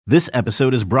This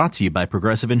episode is brought to you by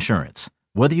Progressive Insurance.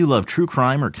 Whether you love true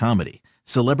crime or comedy,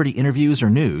 celebrity interviews or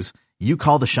news, you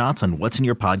call the shots on what's in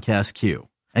your podcast queue.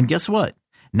 And guess what?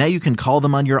 Now you can call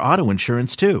them on your auto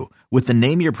insurance too with the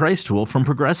Name Your Price tool from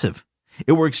Progressive.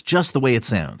 It works just the way it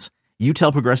sounds. You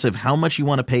tell Progressive how much you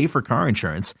want to pay for car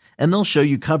insurance, and they'll show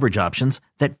you coverage options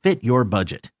that fit your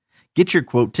budget. Get your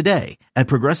quote today at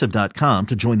Progressive.com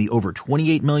to join the over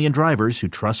 28 million drivers who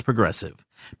trust Progressive.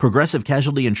 Progressive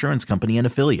Casualty Insurance Company and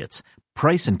Affiliates.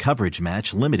 Price and coverage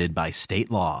match limited by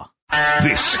state law.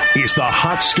 This is the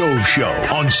Hot Stove Show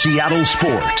on Seattle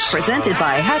Sports. Presented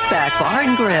by Hatback Bar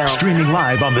and Grill. Streaming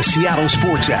live on the Seattle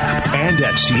Sports app and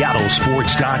at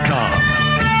seattlesports.com.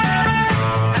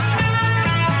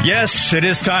 Yes, it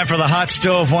is time for the Hot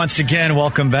Stove once again.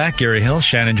 Welcome back, Gary Hill,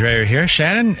 Shannon Dreyer here.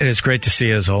 Shannon, it is great to see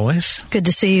you as always. Good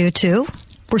to see you too.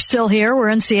 We're still here. We're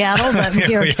in Seattle, but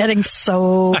we are getting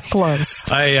so close.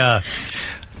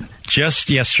 Just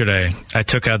yesterday, I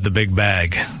took out the big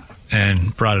bag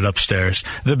and brought it upstairs.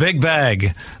 The big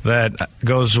bag that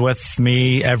goes with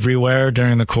me everywhere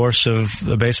during the course of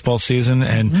the baseball season.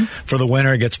 And for the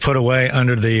winter, it gets put away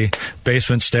under the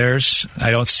basement stairs.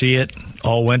 I don't see it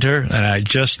all winter. And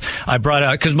I brought it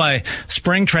out because my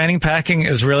spring training packing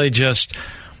is really just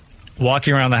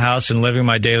walking around the house and living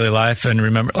my daily life and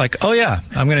remember, like, oh, yeah,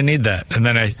 I'm going to need that. And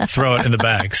then I throw it in the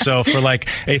bag. So for like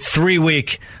a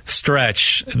 3-week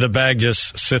stretch, the bag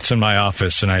just sits in my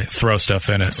office and I throw stuff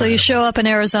in it. So you show up in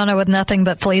Arizona with nothing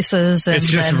but fleeces and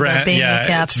beanie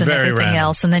caps and everything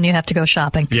else, and then you have to go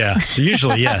shopping. Yeah,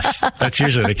 usually, yes. That's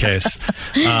usually the case.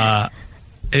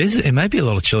 It might be a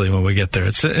little chilly when we get there.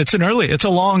 It's a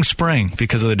long spring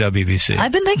because of the WBC.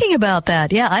 I've been thinking about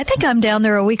that. Yeah, I think I'm down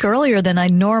there a week earlier than I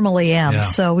normally am. Yeah.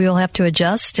 So we will have to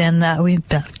adjust, and we,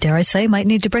 dare I say, might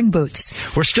need to bring boots.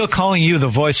 We're still calling you the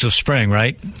voice of spring,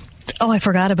 right? Oh, I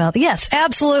forgot about that. Yes,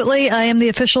 absolutely. I am the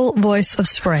official voice of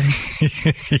spring.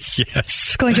 Yes.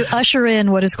 It's going to usher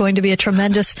in what is going to be a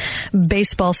tremendous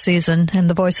baseball season, and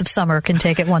the voice of summer can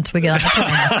take it once we get on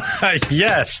the plane.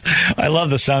 Yes. I love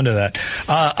the sound of that.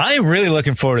 I am really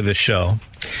looking forward to this show.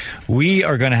 We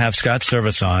are going to have Scott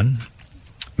Servais on,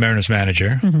 Mariners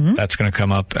manager. That's going to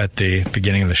come up at the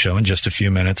beginning of the show in just a few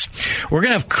minutes. We're going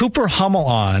to have Cooper Hummel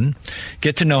on,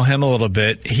 get to know him a little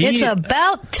bit. It's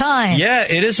about time. Yeah,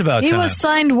 it is about time. He was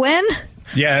signed when?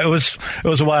 Yeah, it was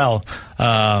a while.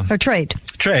 Or trade.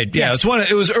 Trade, yeah. Yes.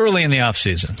 It was early in the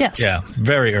offseason. Yes. Yeah,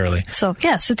 very early. So,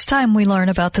 yes, it's time we learn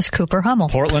about this Cooper Hummel.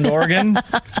 Portland, Oregon.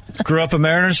 Grew up a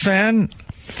Mariners fan.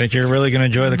 I think you're really going to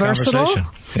enjoy the conversation.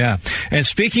 Yeah. And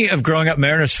speaking of growing up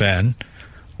Mariners fan,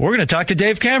 we're going to talk to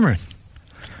Dave Cameron.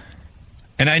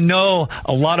 And I know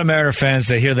a lot of Mariner fans,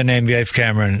 they hear the name Dave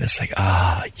Cameron, and it's like,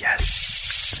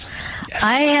 yes.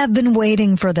 I have been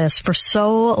waiting for this for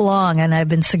so long, and I've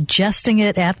been suggesting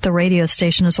it at the radio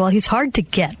station as well. He's hard to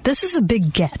get. This is a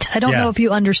big get. I don't know if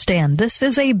you understand. This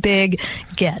is a big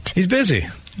get. He's busy.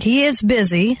 He is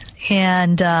busy,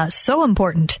 and so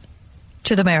important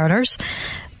to the Mariners.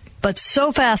 But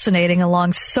so fascinating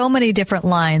along so many different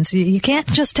lines. You can't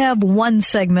just have one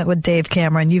segment with Dave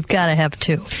Cameron. You've got to have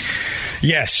two.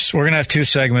 Yes, we're going to have two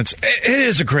segments. It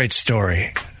is a great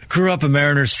story. Grew up a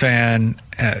Mariners fan,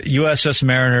 USS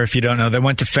Mariner, if you don't know. They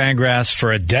went to Fangraphs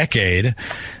for a decade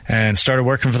and started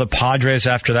working for the Padres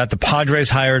after that. The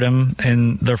Padres hired him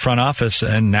in their front office,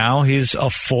 and now he's a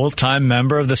full-time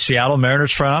member of the Seattle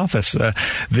Mariners front office.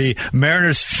 The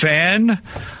Mariners fan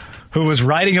who was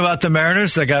writing about the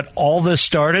Mariners that got all this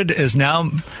started is now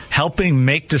helping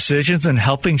make decisions and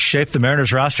helping shape the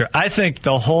Mariners roster. I think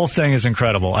the whole thing is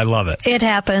incredible. I love it. It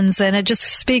happens, and it just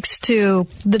speaks to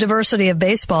the diversity of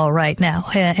baseball right now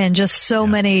and just so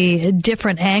many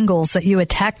different angles that you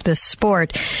attack this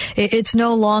sport. It's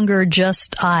no longer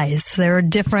just eyes. There are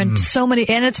different, so many,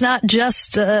 and it's not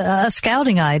just a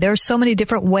scouting eye. There are so many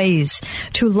different ways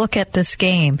to look at this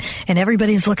game, and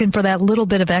everybody's looking for that little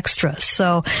bit of extra.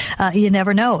 So, you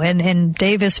never know. And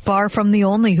Dave is far from the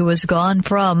only who has gone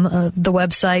from the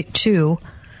website to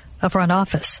a front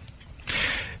office.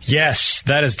 Yes,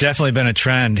 that has definitely been a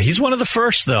trend. He's one of the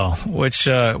first, though, which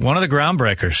one of the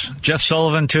groundbreakers. Jeff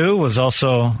Sullivan, too, was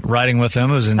also riding with him.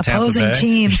 Who was in opposing Tampa Bay.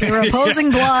 Teams. They were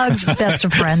opposing blogs, best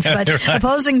of friends, but right.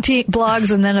 Opposing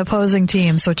blogs and then opposing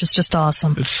teams, which is just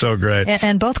awesome. It's so great.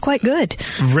 And both quite good.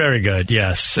 Very good,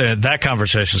 yes. That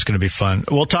conversation is going to be fun.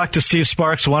 We'll talk to Steve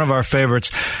Sparks, one of our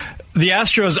favorites. The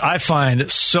Astros, I find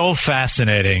so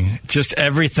fascinating. Just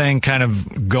everything kind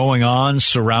of going on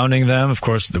surrounding them. Of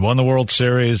course, they won the World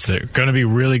Series. They're going to be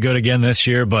really good again this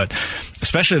year, but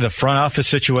especially the front office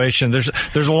situation. There's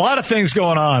a lot of things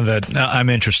going on that I'm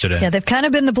interested in. Yeah, they've kind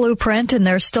of been the blueprint, and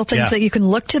there's still things that you can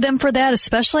look to them for that,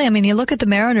 especially, I mean, you look at the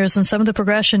Mariners, and some of the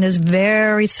progression is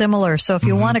very similar. So if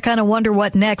you want to kind of wonder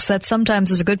what next, that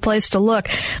sometimes is a good place to look.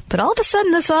 But all of a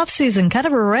sudden this offseason, kind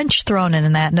of a wrench thrown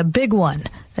in that, and a big one.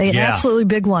 An absolutely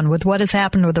big one with what has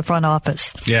happened with the front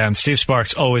office. Yeah, and Steve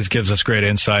Sparks always gives us great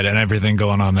insight on everything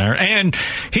going on there. And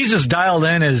he's as dialed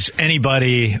in as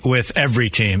anybody with every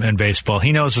team in baseball.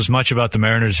 He knows as much about the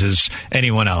Mariners as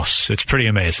anyone else. It's pretty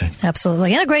amazing.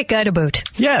 Absolutely. And a great guy to boot.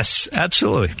 Yes,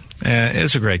 absolutely.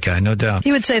 Is a great guy, no doubt.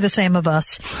 He would say the same of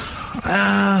us.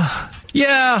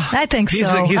 Yeah. I think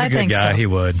so. He's a good guy. So. He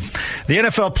would. The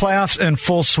NFL playoffs in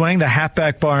full swing. The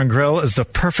Hatback Bar and Grill is the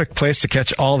perfect place to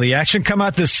catch all the action. Come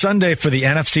out this Sunday for the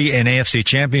NFC and AFC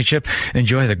Championship.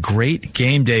 Enjoy the great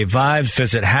game day vibes.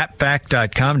 Visit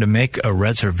hatback.com to make a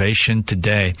reservation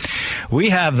today. We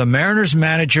have the Mariners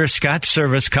manager, Scott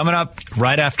Servais, coming up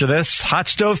right after this. Hot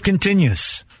Stove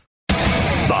continues.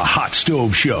 The Hot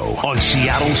Stove Show on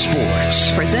Seattle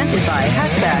Sports. Presented by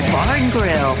Hatback Bar and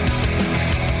Grill.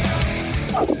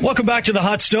 Welcome back to the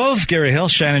Hot Stove. Gary Hill,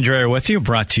 Shannon Dreyer with you,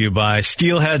 brought to you by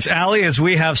Steelheads Alley, as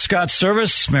we have Scott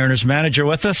Servais, Mariners manager,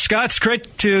 with us. Scott, it's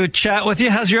great to chat with you.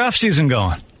 How's your offseason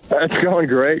going? It's going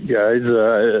great, guys.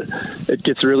 It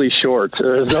gets really short.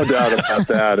 There's no doubt about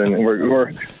that. And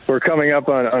we're coming up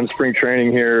on spring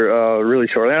training here really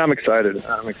shortly. And I'm excited.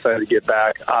 I'm excited to get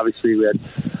back. Obviously, we had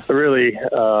a really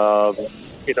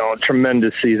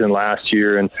tremendous season last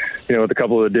year. And, with a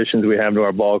couple of additions we have to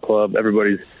our ball club,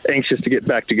 everybody's anxious to get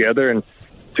back together and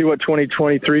see what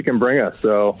 2023 can bring us.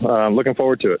 So I'm looking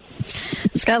forward to it.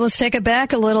 Scott, let's take it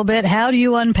back a little bit. How do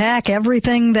you unpack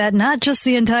everything that, not just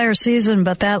the entire season,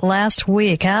 but that last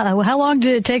week? How long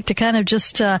did it take to kind of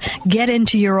just get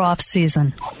into your off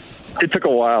season? It took a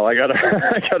while. I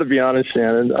gotta be honest,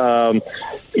 Shannon.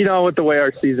 With the way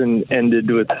our season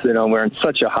ended, with we're in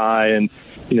such a high, and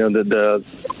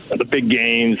the big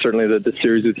games, certainly the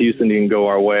series with Houston didn't go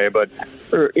our way, but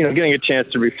getting a chance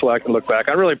to reflect and look back,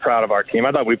 I'm really proud of our team.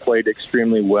 I thought we played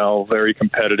extremely well, very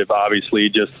competitive. Obviously,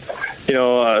 just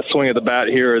a swing of the bat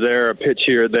here or there, a pitch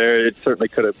here or there, it certainly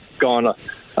could have gone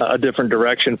a different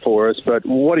direction for us. But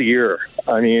what a year!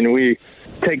 I mean, we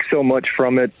take so much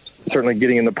from it. Certainly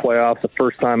getting in the playoffs the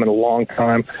first time in a long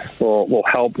time will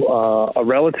help a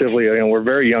relatively, we're a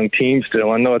very young team still.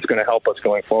 I know it's going to help us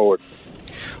going forward.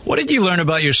 What did you learn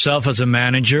about yourself as a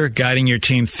manager, guiding your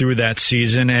team through that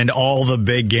season and all the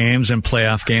big games and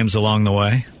playoff games along the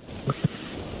way?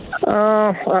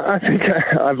 I think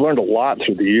I've learned a lot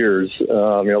through the years.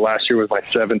 Last year was my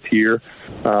 7th year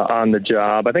on the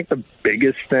job. I think the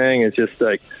biggest thing is just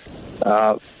like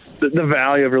the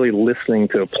value of really listening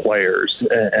to players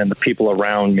and the people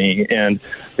around me. And,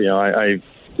 I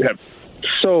have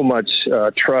so much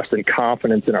trust and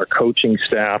confidence in our coaching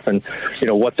staff and,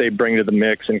 what they bring to the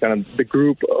mix and kind of the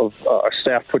group of our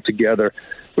staff put together.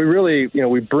 We really,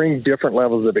 we bring different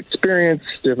levels of experience,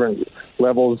 different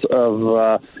levels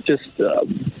of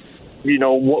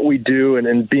what we do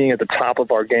and being at the top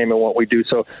of our game and what we do.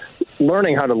 So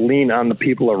learning how to lean on the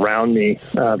people around me,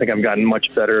 I think I've gotten much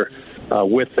better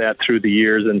with that through the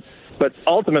years. But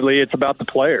ultimately, it's about the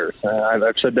players.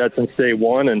 I've said that since day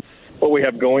one, and what we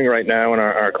have going right now in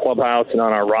our clubhouse and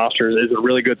on our rosters is a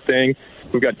really good thing.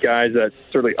 We've got guys that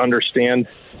certainly understand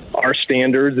our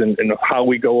standards and how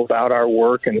we go about our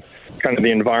work and kind of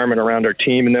the environment around our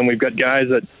team. And then we've got guys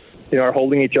that are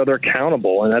holding each other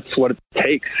accountable, and that's what it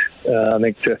takes, I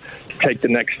think, to take the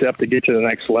next step to get to the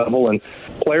next level. And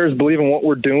players believe in what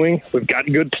we're doing. We've got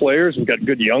good players. We've got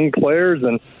good young players,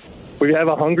 and we have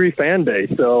a hungry fan base.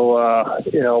 So,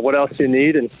 what else do you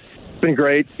need? And it's been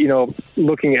great,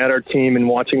 looking at our team and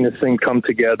watching this thing come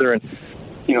together and,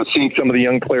 seeing some of the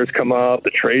young players come up, the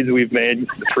trades we've made,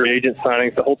 the free agent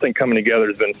signings, the whole thing coming together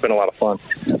has been a lot of fun.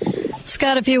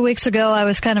 Scott, a few weeks ago, I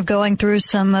was kind of going through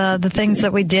some the things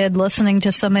that we did, listening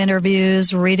to some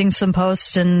interviews, reading some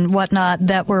posts and whatnot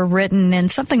that were written,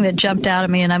 and something that jumped out at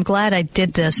me, and I'm glad I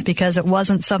did this because it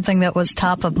wasn't something that was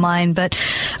top of mind, but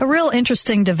a real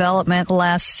interesting development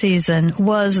last season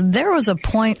was there was a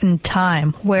point in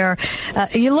time where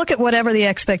you look at whatever the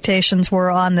expectations were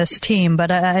on this team,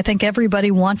 but I think everybody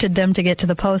wanted them to get to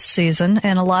the postseason,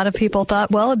 and a lot of people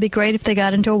thought, well, it'd be great if they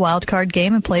got into a wild card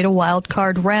game and played a wild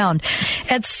card round.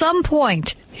 At some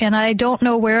point, and I don't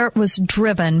know where it was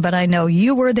driven, but I know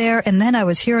you were there, and then I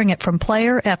was hearing it from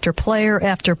player after player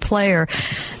after player.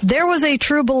 There was a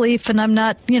true belief, and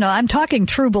I'm talking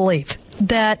true belief,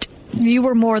 that you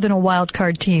were more than a wild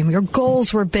card team. Your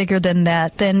goals were bigger than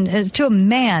that. Then to a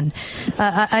man,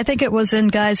 I think it was in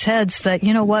guys' heads that,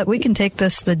 you know what, we can take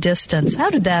this the distance. How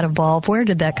did that evolve? Where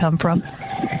did that come from?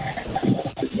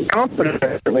 Confidence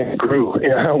certainly grew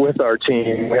with our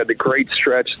team. We had the great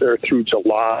stretch there through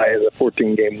July, the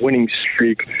 14-game winning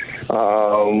streak.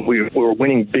 We were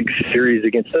winning big series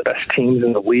against the best teams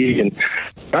in the league, and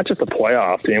not just the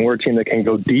playoffs. And we're a team that can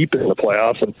go deep in the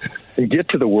playoffs and get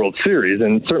to the World Series.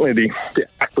 And certainly the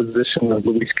acquisition of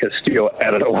Luis Castillo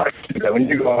added a lot to that. When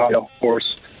you go out, of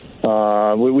course,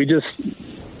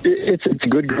 it's a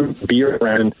good group to be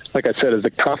around. And like I said, as the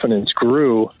confidence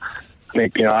grew,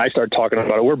 I started talking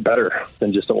about it. We're better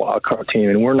than just a wild card team,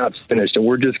 and we're not finished, and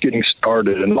we're just getting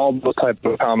started. And all those type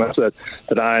of comments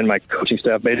that I and my coaching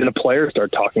staff made, and the players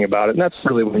started talking about it. And that's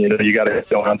really when you got to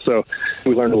go on. So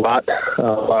we learned a lot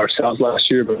about ourselves last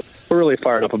year, but we're really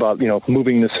fired up about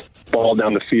moving this ball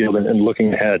down the field and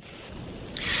looking ahead.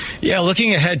 Yeah,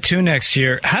 looking ahead to next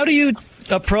year. How do you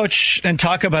approach and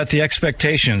talk about the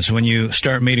expectations when you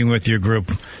start meeting with your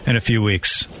group in a few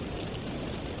weeks?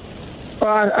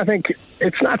 Well, I think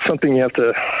it's not something you have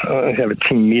to have a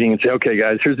team meeting and say, okay,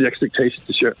 guys, here's the expectations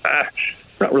this year.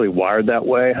 We're not really wired that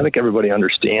way. I think everybody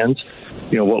understands,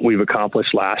 what we've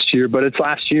accomplished last year, but it's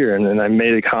last year. And I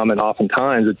made a comment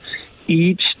oftentimes that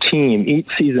each team, each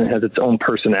season has its own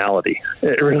personality.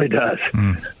 It really does.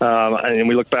 And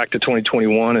we look back to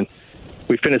 2021 and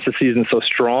we finished the season so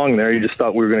strong there. You just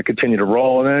thought we were going to continue to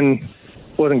roll. And then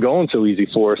wasn't going so easy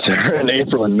for us in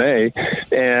April and May,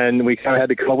 and we kind of had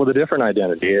to come up with a different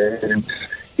identity. And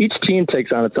each team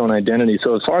takes on its own identity.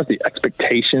 So as far as the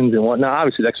expectations and whatnot,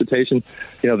 obviously the expectation,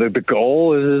 the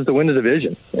goal is to win the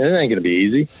division. And it ain't going to be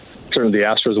easy. Certainly the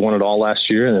Astros won it all last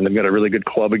year, and they've got a really good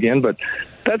club again. But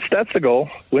that's the goal: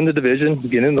 win the division,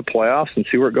 get into the playoffs, and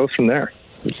see where it goes from there.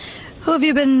 Who have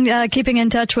you been keeping in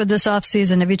touch with this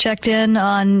offseason? Have you checked in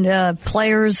on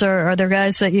players, or are there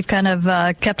guys that you've kind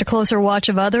of kept a closer watch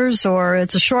of others, or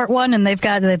it's a short one and they've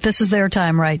got this is their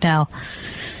time right now?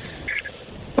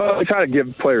 Well, we try to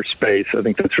give players space. I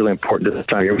think that's really important at this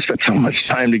time. We spend so much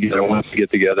time together once we get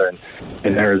together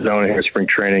in Arizona here, spring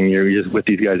training. You're just with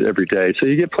these guys every day. So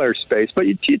you give players space, but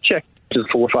you check just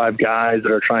 4 or 5 guys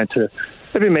that are trying to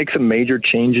maybe make some major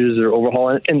changes or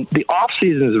overhaul. And the off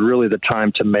season is really the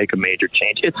time to make a major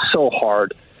change. It's so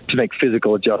hard to make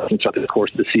physical adjustments throughout the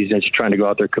course of the season as you're trying to go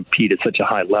out there and compete at such a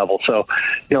high level. So,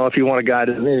 if you want a guy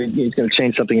he's going to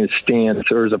change something in his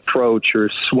stance or his approach or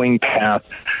his swing path,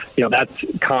 that's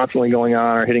constantly going on.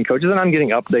 Our hitting coaches, and I'm getting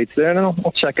updates there, and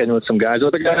I'll check in with some guys.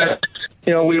 Other guys,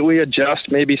 we adjust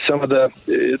maybe some of the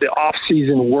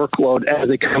off-season workload as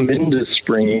they come into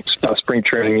spring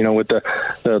training, with the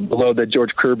load that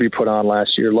George Kirby put on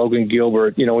last year, Logan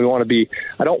Gilbert. We want to be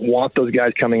 – I don't want those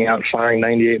guys coming out and firing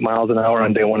 98 miles an hour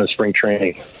on day one of spring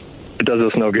training. It does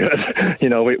us no good.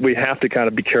 We have to kind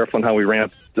of be careful on how we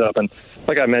ramp it up. And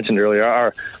like I mentioned earlier,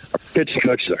 our pitching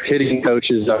coaches, our hitting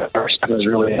coaches, our staff is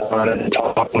really on it and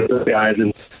talk with the guys.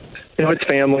 And, it's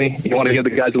family. You want to give the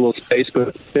guys a little space,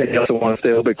 but you also want to stay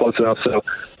a little bit close enough so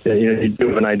you do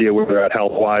have an idea where they're at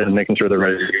health-wise and making sure they're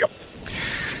ready to go.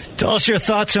 Tell us your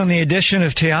thoughts on the addition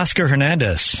of Teoscar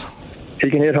Hernandez.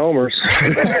 He can hit homers.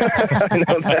 I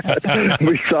know that.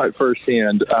 We saw it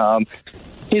firsthand.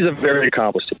 He's a very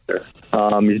accomplished hitter.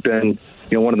 He's been,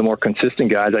 one of the more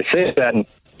consistent guys. I say that, and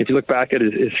if you look back at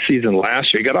his season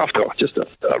last year, he got off to just a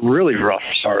really rough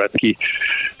start. I think he,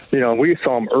 we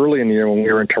saw him early in the year when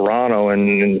we were in Toronto,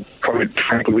 and quite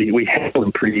frankly, we handled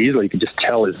him pretty easily. You could just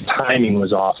tell his timing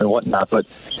was off and whatnot, but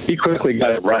he quickly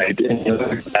got it right.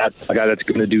 And that's a guy that's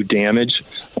going to do damage,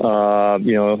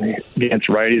 against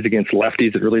righties, against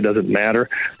lefties. It really doesn't matter.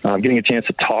 Getting a chance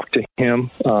to talk to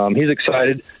him, he's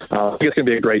excited. I think it's going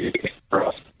to be a great game for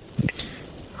us.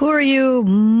 Who are you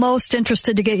most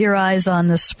interested to get your eyes on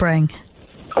this spring?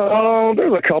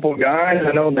 There's a couple of guys.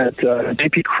 I know that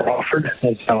J.P. Crawford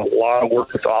has done a lot of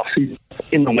work this offseason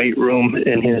in the weight room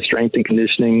in his strength and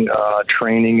conditioning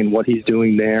training and what he's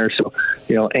doing there. So,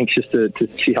 anxious to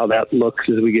see how that looks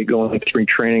as we get going with spring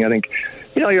training. I think,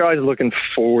 you're always looking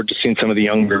forward to seeing some of the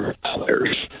younger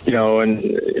players, I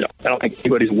don't think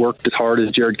anybody's worked as hard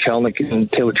as Jared Kelenic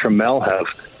and Taylor Trammell have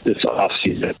this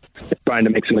offseason, trying to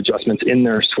make some adjustments in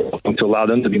their swing to allow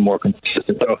them to be more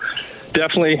consistent. So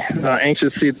definitely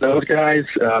anxious to see those guys,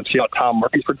 see how Tom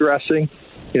Murphy's progressing.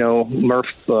 Murph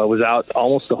was out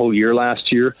almost the whole year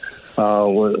last year,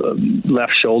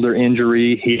 left shoulder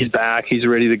injury. He's back. He's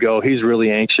ready to go. He's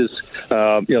really anxious.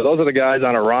 Those are the guys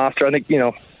on a roster. I think,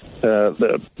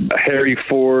 the Harry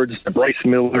Fords, the Bryce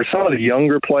Miller, some of the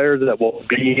younger players that will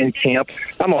be in camp.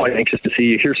 I'm always anxious to see.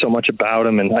 You hear so much about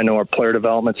them, and I know our player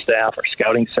development staff, our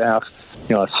scouting staff,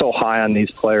 is so high on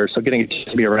these players. So getting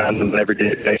to be around them on an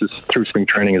everyday basis through spring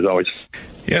training is always.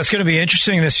 Yeah, it's going to be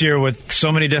interesting this year with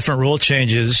so many different rule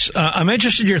changes. I'm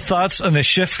interested in your thoughts on the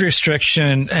shift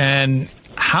restriction, and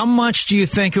how much do you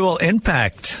think it will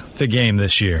impact the game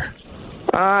this year?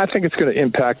 I think it's going to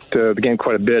impact the game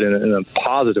quite a bit in a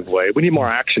positive way. We need more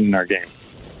action in our game.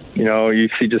 You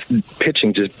see just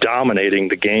pitching just dominating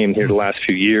the game here the last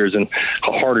few years, and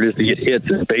how hard it is to get hits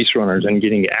and base runners and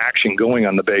getting action going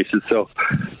on the bases. So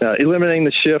eliminating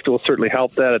the shift will certainly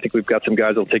help that. I think we've got some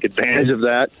guys that will take advantage of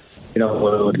that.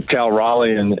 Cal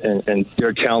Raleigh and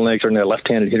Derek Kalnick are their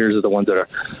left-handed hitters are the ones that are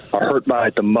hurt by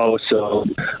it the most. So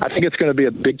I think it's going to be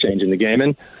a big change in the game.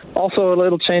 And also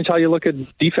it'll change how you look at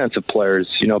defensive players.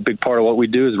 A big part of what we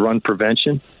do is run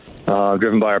prevention,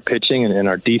 driven by our pitching and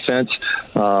our defense.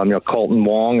 Colton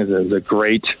Wong is a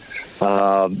great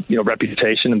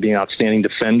reputation of being an outstanding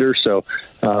defender. So,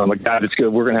 a guy that's good.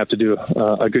 We're going to have to do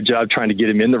a good job trying to get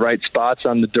him in the right spots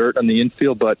on the dirt on the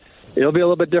infield, but it'll be a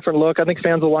little bit different look. I think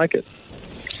fans will like it.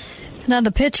 Now,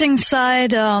 the pitching side,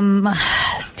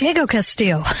 Diego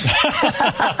Castillo.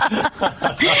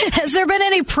 Has there been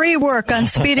any pre-work on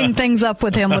speeding things up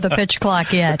with him with a pitch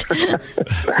clock yet?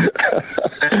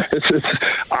 It's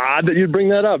odd that you'd bring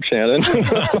that up, Shannon.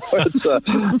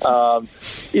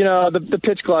 The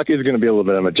pitch clock is going to be a little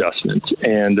bit of an adjustment.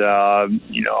 And,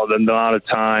 the amount of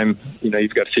time,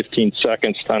 you've got 15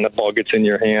 seconds time that ball gets in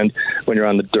your hand when you're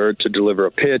on the dirt to deliver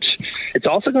a pitch. It's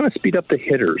also going to speed up the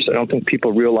hitters. I don't think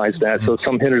people realize that. So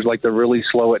some hitters like to really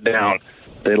slow it down.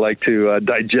 They like to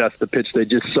digest the pitch they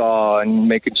just saw and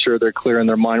making sure they're clear in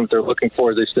their mind what they're looking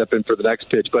for as they step in for the next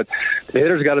pitch. But the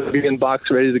hitter's got to be in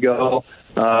box ready to go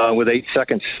with 8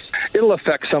 seconds. It'll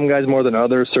affect some guys more than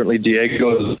others. Certainly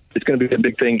Diego, it's going to be a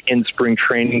big thing in spring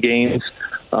training games.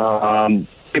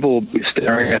 People will be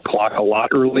staring at the clock a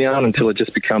lot early on until it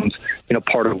just becomes,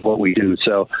 part of what we do.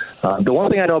 So the one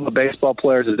thing I know about baseball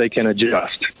players is they can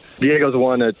adjust. Diego's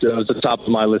one that was at the top of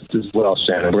my list as well,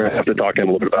 Shannon. We're going to have to talk in a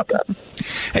little bit about that.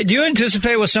 Hey, do you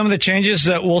anticipate with some of the changes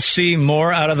that we'll see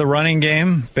more out of the running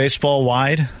game,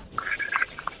 baseball-wide?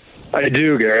 I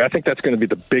do, Gary. I think that's going to be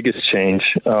the biggest change,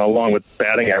 along with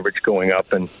batting average going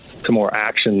up and some more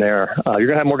action there. You're going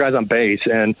to have more guys on base,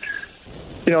 and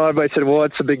everybody said, well,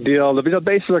 it's a big deal. The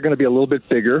bases are going to be a little bit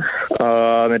bigger.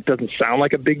 It doesn't sound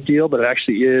like a big deal, but it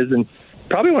actually is. And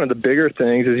probably one of the bigger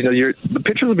things is, the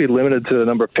pitchers will be limited to the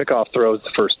number of pickoff throws to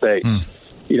first base.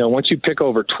 Once you pick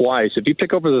over twice, if you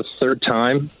pick over the third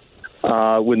time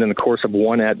within the course of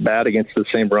one at-bat against the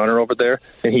same runner over there,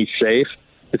 and he's safe,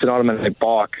 it's an automatic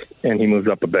balk, and he moves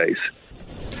up a base.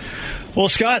 Well,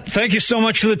 Scott, thank you so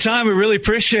much for the time. We really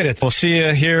appreciate it. We'll see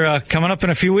you here coming up in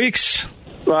a few weeks.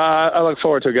 I look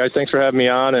forward to it, guys. Thanks for having me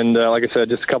on. And like I said,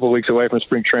 just a couple of weeks away from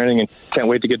spring training, and can't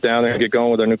wait to get down there and get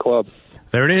going with our new club.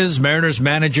 There it is, Mariners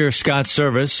manager Scott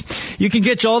Servais. You can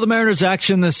get all the Mariners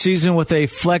action this season with a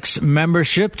Flex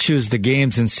membership. Choose the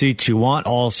games and seats you want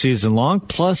all season long,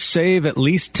 plus save at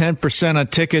least 10% on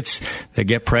tickets that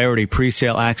get priority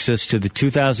presale access to the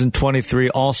 2023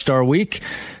 All-Star Week.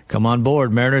 Come on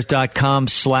board,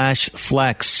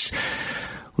 mariners.com/flex.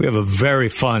 We have a very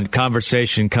fun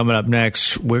conversation coming up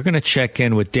next. We're going to check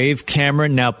in with Dave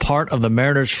Cameron, now part of the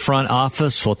Mariners front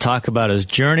office. We'll talk about his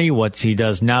journey, what he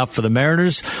does now for the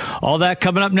Mariners. All that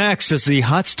coming up next as the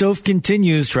Hot Stove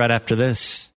continues right after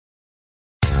this.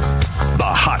 The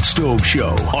Hot Stove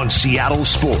Show on Seattle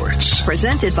Sports.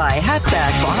 Presented by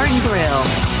Hatback Bar and Grill.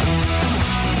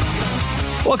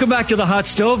 Welcome back to the Hot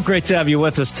Stove. Great to have you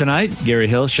with us tonight. Gary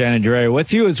Hill, Shannon Dreyer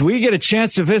with you as we get a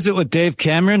chance to visit with Dave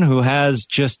Cameron, who has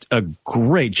just a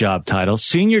great job title,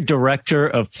 Senior Director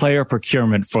of Player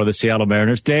Procurement for the Seattle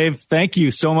Mariners. Dave, thank you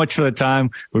so much for the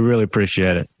time. We really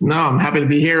appreciate it. No, I'm happy to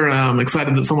be here. I'm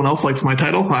excited that someone else likes my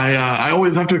title. I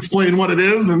always have to explain what it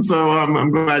is, and so I'm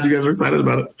glad you guys are excited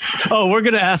about it. Oh, we're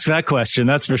going to ask that question,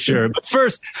 that's for sure. But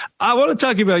first, I want to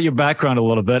talk about your background a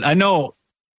little bit. I know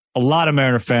a lot of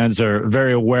Mariner fans are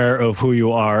very aware of who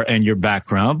you are and your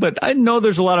background, but I know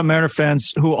there's a lot of Mariner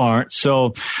fans who aren't.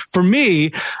 So for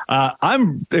me,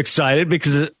 I'm excited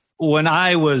because when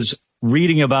I was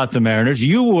reading about the Mariners,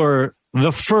 you were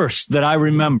the first that I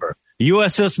remember.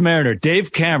 USS Mariner,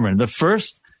 Dave Cameron, the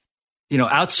first,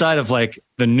 outside of like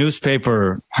the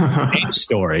newspaper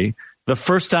story, the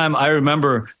first time I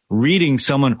remember reading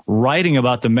someone writing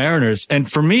about the Mariners. And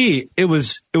for me, it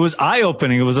was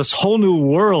eye-opening. It was this whole new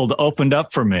world opened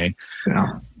up for me.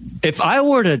 Yeah. If I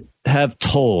were to have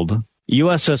told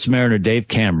USS Mariner Dave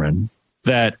Cameron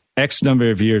that X number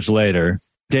of years later,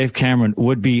 Dave Cameron,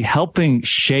 would be helping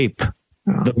shape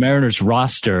the Mariners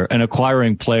roster and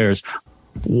acquiring players,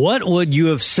 what would you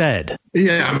have said?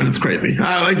 Yeah, I mean, it's crazy.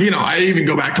 I even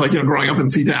go back to growing up in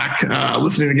SeaTac,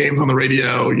 listening to games on the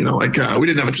radio, we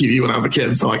didn't have a TV when I was a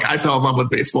kid. So I fell in love with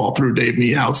baseball through Dave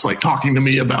Niehaus, talking to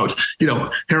me about,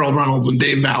 Harold Reynolds and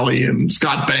Dave Valley and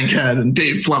Scott Bankhead and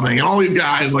Dave Fleming and all these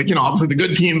guys, obviously the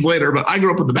good teams later, but I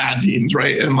grew up with the bad teams,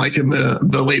 right? And in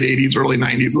the late 80s, early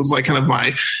 90s was kind of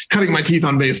my cutting my teeth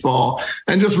on baseball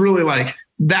and just really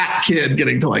that kid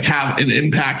getting to have an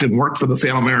impact and work for the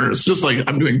Seattle Mariners, just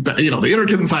I'm doing, the inner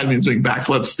kid inside me is doing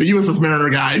backflips. The USS Mariner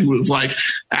guy who was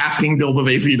asking Bill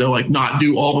Bavasi to not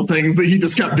do all the things that he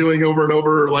just kept doing over and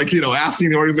over, asking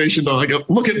the organization to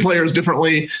look at players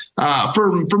differently.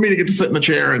 For me to get to sit in the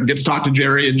chair and get to talk to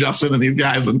Jerry and Justin and these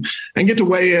guys and get to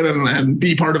weigh in and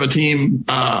be part of a team,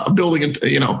 building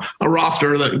a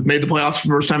roster that made the playoffs for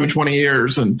the first time in 20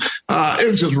 years. And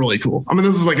it's just really cool. I mean,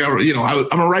 this is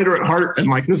I'm a writer at heart,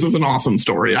 and this is an awesome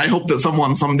story. I hope that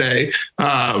someone someday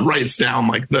writes down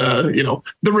the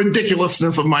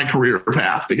ridiculousness of my career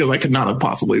path, because I could not have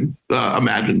possibly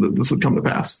imagined that this would come to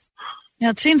pass. Yeah,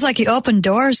 it seems like you opened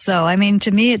doors, though. I mean, to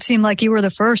me, it seemed like you were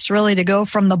the first really to go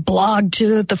from the blog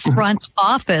to the front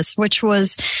office, which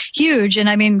was huge. And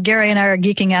I mean, Gary and I are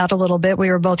geeking out a little bit. We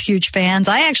were both huge fans.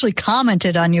 I actually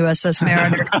commented on USS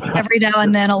Mariner every now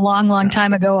and then a long, long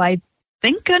time ago. I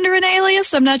think under an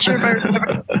alias. I'm not sure if I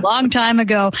remember a long time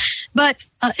ago. But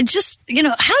how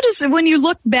does, when you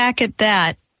look back at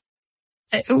that,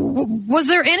 was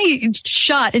there any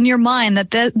shot in your mind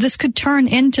that this could turn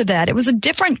into that? It was a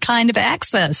different kind of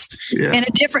access and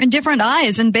different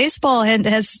eyes, and baseball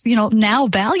has now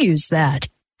values that.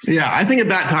 Yeah, I think at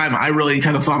that time I really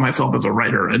kind of saw myself as a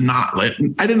writer and not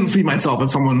I didn't see myself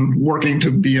as someone working to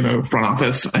be in a front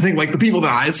office. I think the people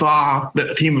that I saw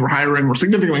that teams were hiring were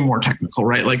significantly more technical,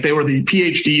 right? They were the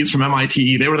PhDs from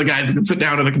MIT. They were the guys who could sit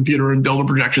down at a computer and build a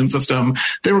projection system.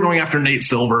 They were going after Nate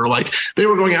Silver. They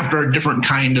were going after a different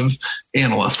kind of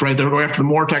analyst, right? They were going after the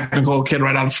more technical kid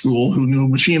right out of school who knew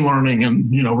machine learning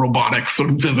and, robotics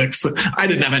and physics. I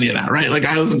didn't have any of that, right?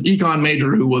 I was an econ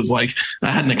major who was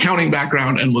had an accounting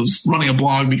background and was running a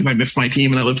blog because I missed my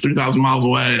team and I lived 3,000 miles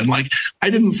away. And I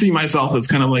didn't see myself as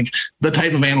kind of the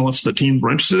type of analyst that teams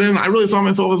were interested in. I really saw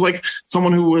myself as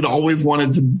someone who had always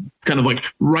wanted to kind of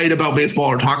write about baseball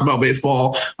or talk about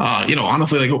baseball.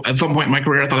 Honestly, at some point in my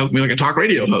career, I thought I was going to be a talk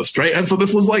radio host, right? And so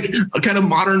this was a kind of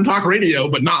modern talk radio,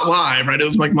 but not live, right? It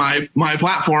was my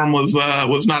platform was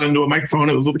not into a microphone.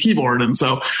 It was with a keyboard. And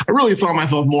so I really saw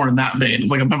myself more in that vein.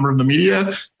 As a member of the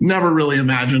media, never really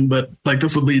imagined that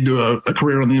this would lead to a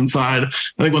career on the inside.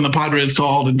 I think when the Padres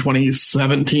called in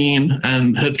 2017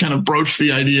 and had kind of broached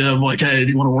the idea of hey,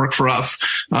 do you want to work for us?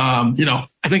 I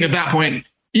think at that point,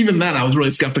 even then I was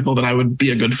really skeptical that I would be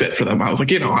a good fit for them. I was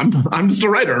I'm just a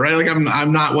writer, right?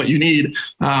 I'm not what you need.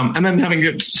 And then having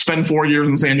to spend 4 years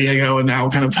in San Diego and now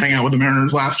kind of hang out with the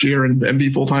Mariners last year and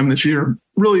be full-time this year,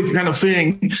 really kind of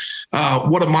seeing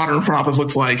what a modern front office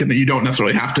looks like, and that you don't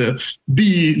necessarily have to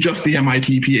be just the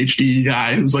MIT PhD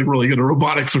guy who's really good at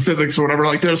robotics or physics or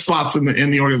whatever. There's spots in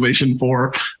the organization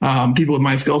for people with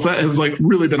my skill set has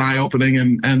really been eye-opening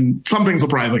and something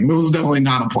surprising. This was definitely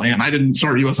not a plan. I didn't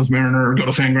start USS Mariner or go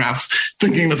to Fangraphs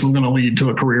thinking this was going to lead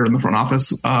to a career in the front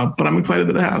office, but I'm excited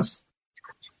that it has.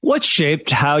 What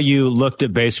shaped how you looked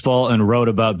at baseball and wrote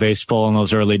about baseball in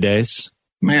those early days?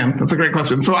 Man, that's a great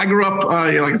question. So I grew up,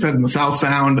 like I said, in the South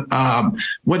Sound,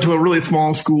 went to a really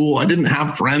small school. I didn't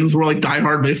have friends who were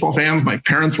diehard baseball fans. My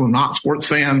parents were not sports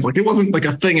fans. It wasn't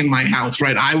a thing in my house,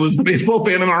 right? I was the baseball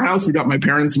fan in our house. We got my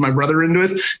parents and my brother into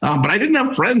it. But I didn't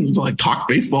have friends to talk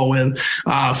baseball with.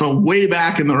 So way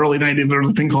back in the early 90s, there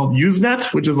was a thing called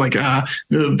Usenet, which is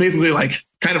basically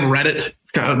kind of Reddit.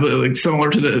 Kind of similar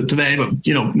to today, but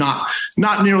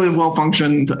not nearly as well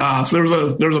functioned. So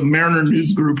there was a Mariner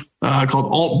news group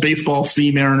called Alt Baseball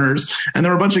C Mariners, and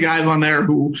there were a bunch of guys on there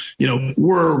who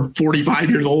were 45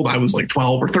 years old. I was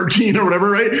 12 or 13 or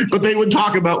whatever, right? But they would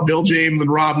talk about Bill James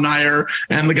and Rob Nyer,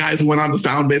 and the guys who went on to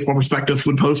found Baseball Prospectus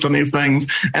would post on these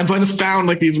things. And so I just found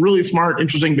these really smart,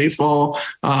 interesting baseball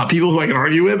people who I could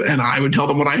argue with, and I would tell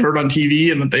them what I heard on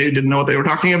TV and that they didn't know what they were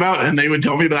talking about, and they would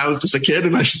tell me that I was just a kid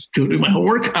and I should go do my homework.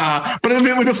 But I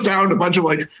really just found a bunch of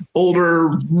older,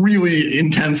 really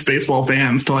intense baseball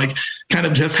fans to kind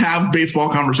of just have baseball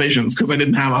conversations because I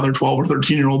didn't have other 12 or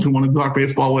 13-year-olds who wanted to talk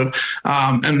baseball with.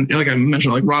 And like I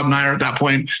mentioned, like Rob Neyer at that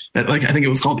point, I think it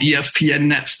was called ESPN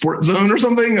Net Sports Zone or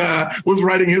something, was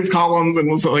writing his columns and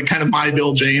was like kind of my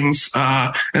Bill James.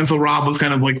 And so Rob was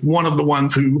kind of like one of the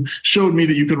ones who showed me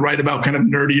that you could write about kind of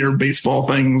nerdier baseball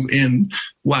things in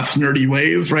less nerdy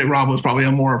ways, right? Rob was probably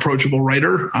a more approachable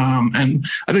writer. And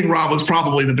I think Rob was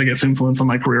probably the biggest influence on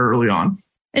my career early on.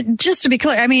 Just to be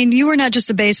clear, I mean, you were not just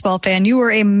a baseball fan, you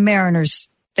were a Mariners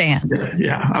fan.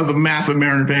 Yeah, I was a massive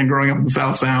Mariner fan growing up in the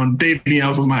South Sound. Dave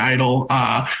Niehaus was my idol.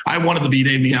 I wanted to be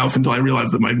Dave Niehaus until I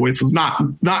realized that my voice was not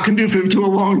conducive to a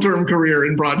long-term career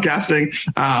in broadcasting.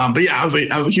 But yeah, I was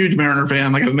a huge Mariner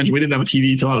fan. Like I mentioned, we didn't have a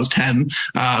TV till I was 10.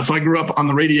 So I grew up on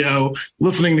the radio,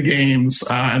 listening to games,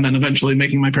 and then eventually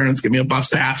making my parents get me a bus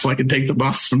pass so I could take the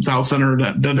bus from South Center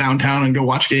to downtown and go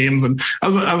watch games. And I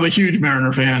was a huge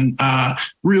Mariner fan.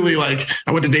 Really, like,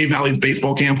 I went to Dave Valley's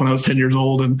baseball camp when I was 10 years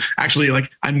old, and actually, like,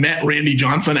 I met Randy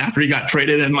Johnson after he got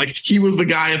traded, and like he was the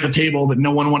guy at the table that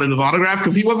no one wanted his autograph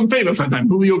because he wasn't famous that time.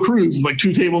 Julio Cruz was like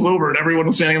 2 tables over, and everyone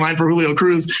was standing in line for Julio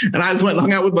Cruz. And I just went and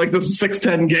hung out with like this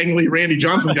 6'10" gangly Randy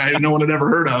Johnson guy who no one had ever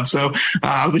heard of. So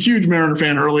I was a huge Mariner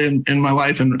fan early in my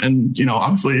life, and you know,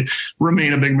 obviously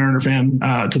remain a big Mariner fan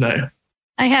today.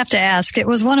 I have to ask, it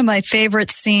was one of my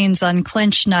favorite scenes on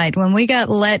clinch night when we got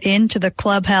let into the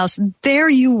clubhouse. There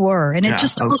you were, and it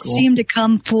just all seemed to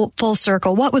come full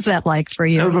circle. What was that like for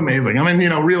you? It was amazing. I mean, you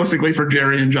know, realistically for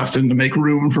Jerry and Justin to make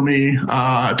room for me,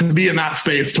 to be in that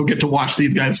space, to get to watch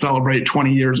these guys celebrate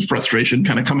 20 years of frustration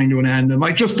kind of coming to an end, and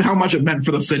like just how much it meant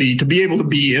for the city to be able to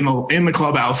be in the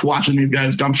clubhouse watching these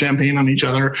guys dump champagne on each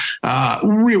other.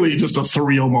 Really just a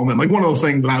surreal moment. Like one of those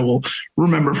things that I will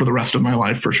remember for the rest of my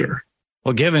life for sure.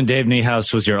 Well, given Dave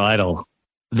Niehaus was your idol,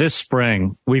 this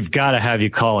spring, we've got to have you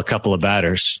call a couple of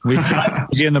batters. We've got to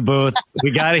be in the booth.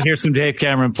 We got to hear some Dave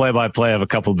Cameron play-by-play of a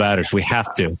couple of batters. We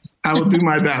have to. I will do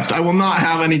my best. I will not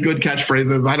have any good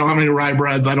catchphrases. I don't have any rye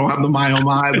breads. I don't have the my oh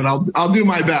my, but I'll do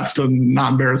my best to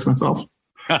not embarrass myself.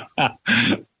 Well,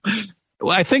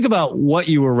 I think about what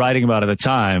you were writing about at the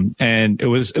time, and it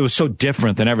was so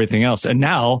different than everything else. And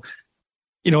now,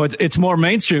 you know, it's more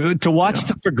mainstream to watch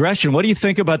the progression. What do you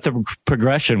think about the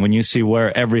progression when you see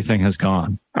where everything has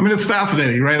gone? I mean, it's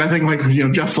fascinating, right? I think, like, you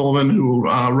know, Jeff Sullivan, who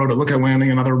wrote at Look at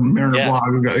Landing, another Mariner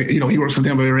blog, you know, he works at the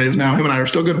Tampa Bay Rays now. Him and I are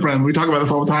still good friends. We talk about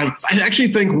this all the time. I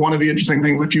actually think one of the interesting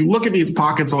things, if you look at these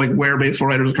pockets of like where baseball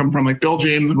writers come from, like Bill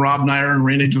James and Rob Neyer and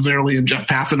Randy Gisarelli and Jeff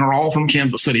Passan are all from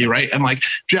Kansas City, right? And like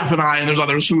Jeff and I, and there's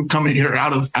others who come in here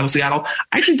out of Seattle.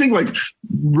 I actually think like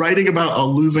writing about a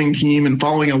losing team and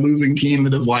following a losing team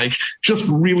that is like just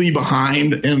really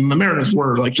behind, and the Mariners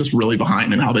were like just really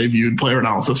behind in how they viewed player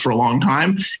analysis for a long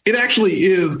time. It actually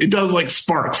it does like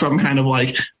spark some kind of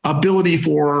like ability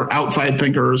for outside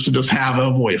thinkers to just have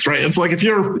a voice, right? It's like if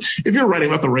you're writing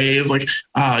about the Rays, like,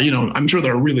 you know, I'm sure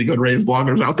there are really good Rays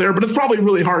bloggers out there, but it's probably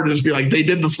really hard to just be like, they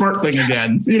did the smart thing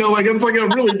again. You know, like it's like a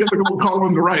really difficult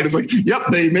column to write. It's like, yep,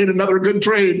 they made another good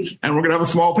trade and we're going to have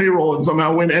a small payroll and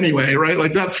somehow win anyway, right?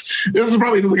 Like this is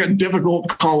probably just like a difficult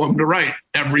column to write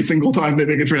every single time they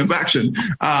make a transaction.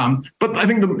 But I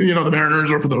think the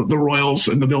Mariners, or for the Royals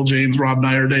and the Bill James, Rob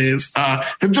Neyer days,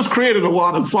 have just created a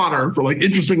lot of fodder for like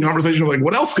interesting conversation of like,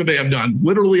 what else could they have done?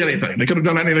 Literally anything. They could have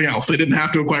done anything else. They didn't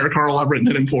have to acquire Carl Everett and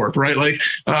hit him fourth, right? Like,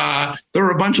 there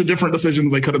were a bunch of different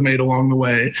decisions they could have made along the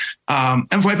way.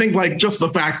 And so I think like just the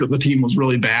fact that the team was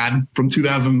really bad from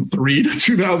 2003 to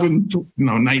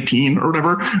 2019 or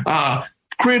whatever,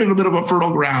 created a bit of a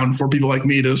fertile ground for people like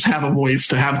me to just have a voice,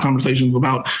 to have conversations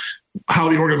about how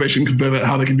the organization could pivot,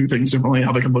 how they can do things differently,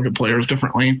 how they can look at players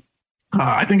differently.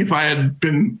 I think if I had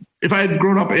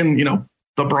grown up in, you know,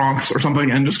 the Bronx or something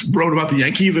and just wrote about the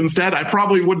Yankees instead, I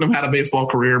probably wouldn't have had a baseball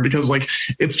career, because like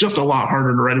it's just a lot harder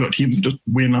to write about teams that just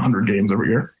win 100 games every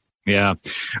year. Yeah.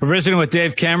 We're visiting with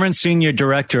Dave Cameron, Senior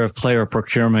Director of Player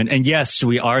Procurement. And yes,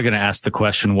 we are going to ask the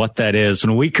question what that is.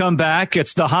 When we come back,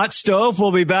 it's the Hot Stove.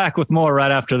 We'll be back with more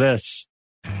right after this.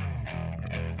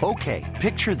 Okay,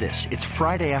 picture this. It's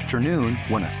Friday afternoon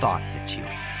when a thought hits you.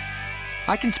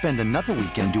 I can spend another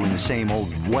weekend doing the same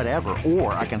old whatever,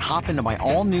 or I can hop into my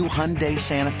all-new Hyundai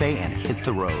Santa Fe and hit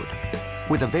the road.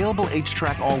 With available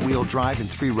H-Track all-wheel drive and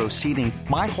 3-row seating,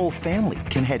 my whole family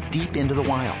can head deep into the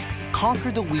wild.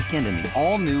 Conquer the weekend in the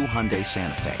all-new Hyundai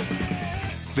Santa Fe.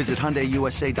 Visit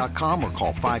HyundaiUSA.com or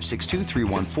call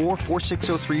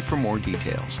 562-314-4603 for more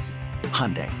details.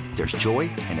 Hyundai, there's joy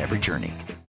in every journey.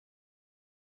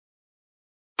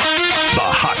 The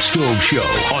Hot Stove Show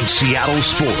on Seattle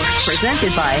Sports.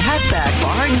 Presented by Hatback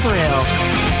Bar and Grill.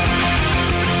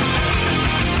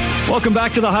 Welcome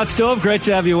back to the Hot Stove. Great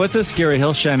to have you with us. Gary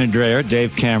Hill, Shannon Dreyer,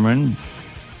 Dave Cameron.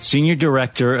 Senior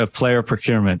Director of Player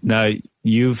Procurement. Now,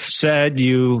 you've said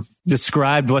you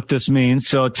described what this means,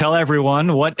 so tell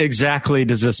everyone, what exactly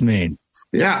does this mean?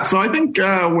 Yeah, so I think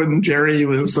when Jerry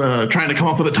was trying to come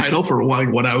up with a title for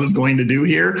what I was going to do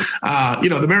here,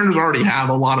 the Mariners already have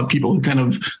a lot of people who kind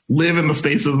of live in the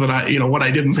spaces that what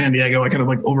I did in San Diego. I kind of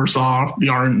like oversaw the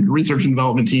research and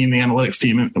development team, the analytics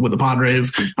team with the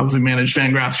Padres. Obviously managed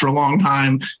Fangraphs for a long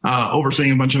time,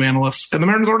 overseeing a bunch of analysts. And the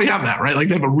Mariners already have that, right? Like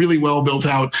they have a really well built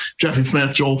out Jesse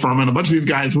Smith, Joel Furman, a bunch of these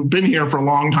guys who've been here for a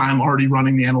long time already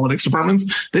running the analytics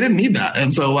departments. They didn't need that.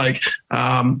 And so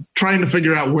trying to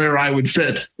figure out where I would fit,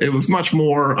 it was much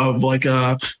more of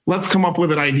let's come up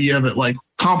with an idea that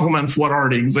complements what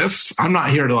already exists. I'm not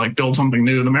here to build something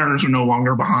new. The Mariners are no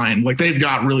longer behind. They've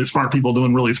got really smart people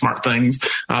doing really smart things.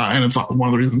 And it's one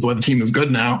of the reasons why the team is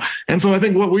good now. And so I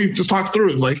think what we just talked through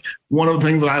is one of the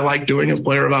things that I like doing is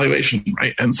player evaluation,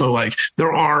 right? And so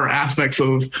there are aspects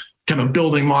of kind of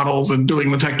building models and doing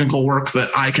the technical work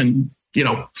that I can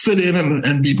sit in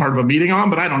and be part of a meeting on,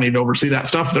 but I don't need to oversee that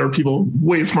stuff. There are people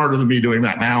way smarter than me doing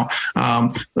that now.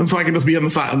 And so I can just be on the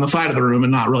side of the room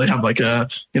and not really have a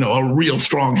real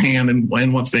strong hand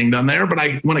in what's being done there.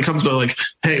 But when it comes to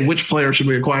hey, which player should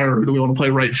we acquire? Who do we want to play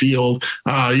right field?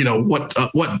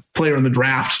 What player in the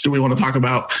draft do we want to talk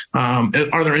about?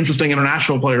 Are there interesting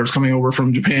international players coming over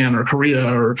from Japan or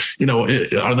Korea, or,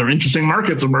 are there interesting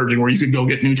markets emerging where you could go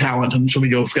get new talent, and should we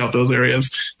go scout those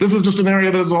areas? This is just an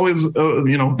area that is always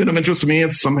been of interest to me.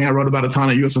 It's something I wrote about a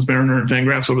ton at USS Mariner and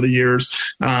Fangraphs over the years.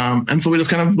 And so we just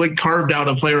kind of carved out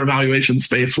a player evaluation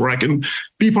space where I can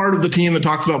be part of the team that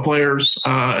talks about players.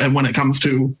 And when it comes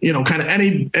to, kind of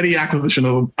any acquisition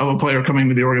of a player coming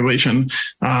to the organization,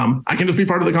 I can just be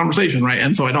part of the conversation. Right.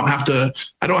 And so I don't have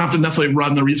to necessarily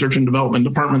run the research and development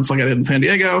departments like I did in San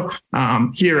Diego.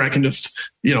 Here I can just,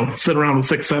 sit around with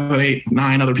 6, 7, 8,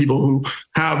 9 other people who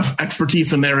have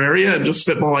expertise in their area and just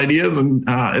spitball ideas. And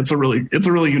it's a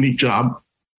really unique job.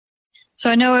 So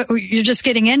I know you're just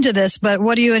getting into this, but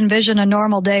what do you envision a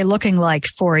normal day looking like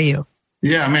for you?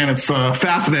 Yeah, man, it's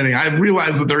fascinating. I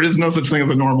realize that there is no such thing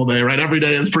as a normal day, right? Every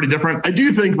day is pretty different. I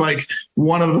do think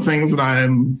one of the things that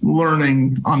I'm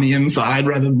learning on the inside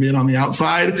rather than being on the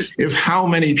outside is how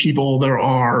many people there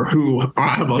are who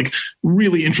have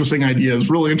really interesting ideas,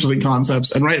 really interesting concepts.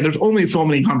 And there's only so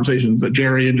many conversations that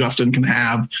Jerry and Justin can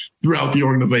have throughout the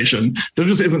organization. There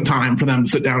just isn't time for them to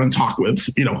sit down and talk with,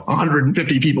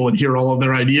 150 people and hear all of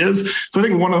their ideas. So I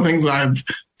think one of the things that I've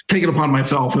taken upon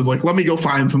myself is let me go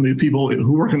find some of these people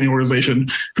who work in the organization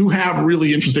who have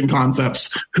really interesting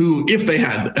concepts, who, if they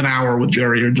had an hour with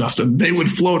Jerry or Justin, they would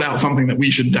float out something that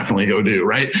we should definitely go do.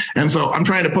 Right. And so I'm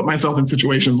trying to put myself in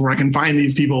situations where I can find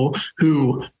these people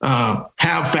who have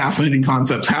fascinating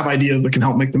concepts, have ideas that can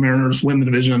help make the Mariners win the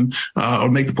division or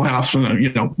make the playoffs for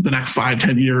the next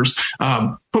 5-10 years.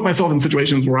 Put myself in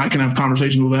situations where I can have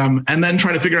conversations with them and then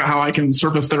try to figure out how I can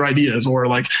surface their ideas or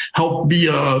help be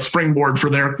a springboard for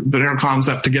their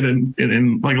concept to get in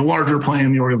a larger play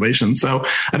in the organization. So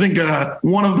I think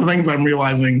one of the things I'm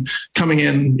realizing coming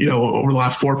in, over the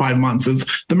last 4 or 5 months is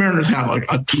the Mariners have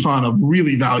a ton of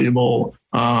really valuable,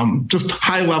 just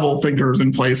high level thinkers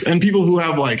in place and people who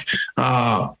have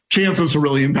chances to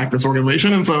really impact this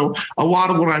organization. And so a lot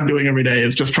of what I'm doing every day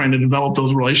is just trying to develop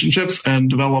those relationships and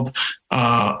develop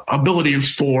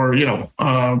abilities for,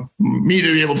 me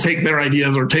to be able to take their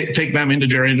ideas or take them into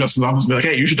Jerry and Justin's office and be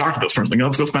hey, you should talk to this person.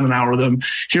 Let's go spend an hour with them,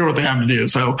 hear what they have to do.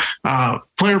 So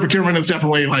player procurement is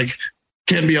definitely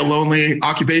can be a lonely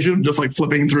occupation, just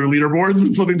flipping through leaderboards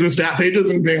and flipping through stat pages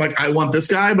and being I want this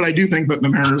guy. But I do think that the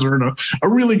Mariners are in a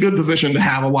really good position to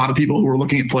have a lot of people who are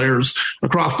looking at players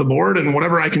across the board, and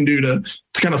whatever I can do to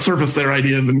kind of surface their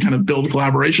ideas and kind of build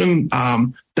collaboration.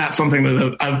 That's something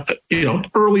that I've,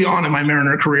 early on in my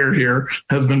Mariner career here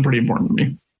has been pretty important to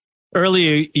me.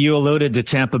 Earlier, you alluded to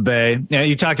Tampa Bay.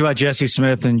 You talked about Jesse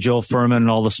Smith and Joel Furman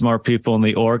and all the smart people in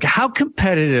the org. How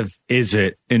competitive is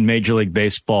it in Major League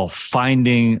Baseball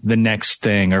finding the next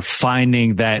thing or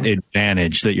finding that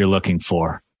advantage that you're looking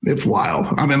for? It's wild.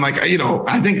 I mean,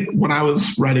 I think when I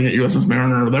was writing at USS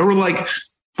Mariner, there were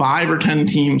 5 or 10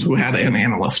 teams who had an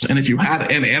analyst. And if you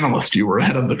had an analyst, you were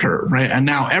ahead of the curve, right? And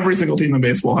now every single team in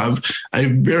baseball has a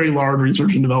very large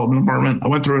research and development department. I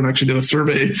went through and actually did a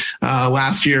survey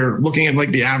last year looking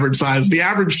at the average size. The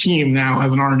average team now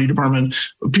has an R&D department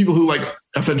of people who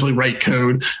essentially write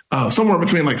code, somewhere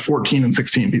between like 14 and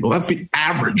 16 people. That's the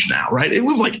average now, right? It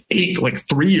was like 8, like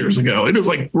 3 years ago. It is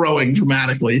like growing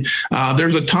dramatically.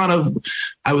 There's a ton of,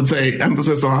 I would say,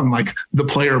 emphasis on like the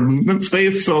player movement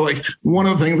space. So like one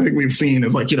of the things that we've seen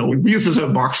is like, we used to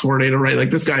have box score data, right? Like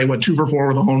this guy went 2 for 4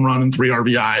 with a home run and 3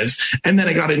 RBIs. And then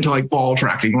it got into like ball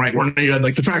tracking, right? Where you had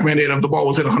like the TrackMan data of the ball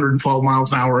was hit 112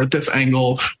 miles an hour at this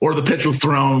angle, or the pitch was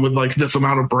thrown with like this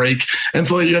amount of break. And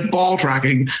so you had ball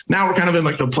tracking. Now we're kind of in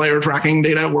like the player tracking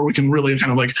data where we can really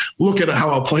kind of like look at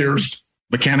how a player's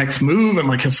mechanics move, and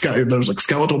like there's like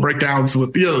skeletal breakdowns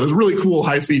with there's really cool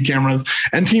high speed cameras,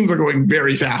 and teams are going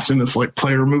very fast in this like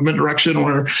player movement direction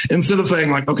where instead of saying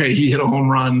like, okay, he hit a home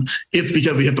run, it's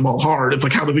because he hit the ball hard. It's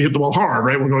like, how did he hit the ball hard,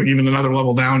 right? We're going even another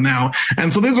level down now.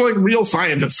 And so these are like real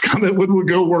scientists that would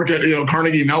go work at,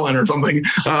 Carnegie Mellon or something,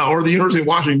 or the University of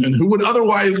Washington, who would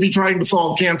otherwise be trying to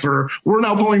solve cancer. We're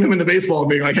now pulling them into baseball and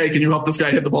being like, hey, can you help this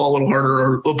guy hit the ball a little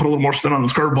harder or put a little more spin on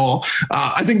his curveball?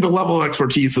 I think the level of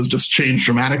expertise has just changed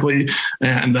dramatically.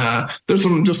 And there's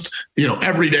some just,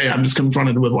 every day I'm just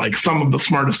confronted with like some of the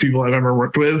smartest people I've ever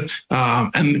worked with.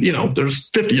 And there's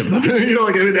 50 of them,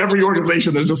 like in every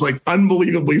organization, there's just like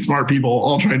unbelievably smart people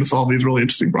all trying to solve these really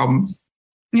interesting problems.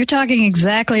 You're talking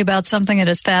exactly about something that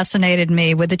has fascinated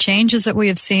me with the changes that we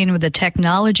have seen with the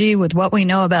technology, with what we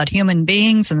know about human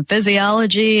beings and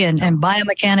physiology and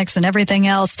biomechanics and everything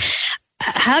else.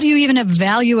 How do you even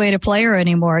evaluate a player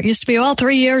anymore? It used to be,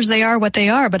 3 years they are what they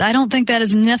are, but I don't think that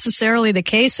is necessarily the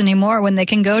case anymore when they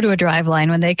can go to a drive line,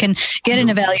 when they can get an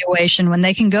evaluation, when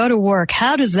they can go to work.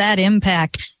 How does that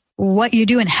impact what you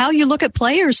do and how you look at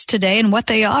players today and what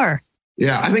they are?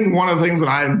 Yeah, I think one of the things that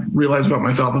I realized about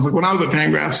myself is like when I was at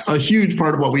Fangraphs, a huge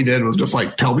part of what we did was just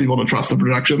like tell people to trust the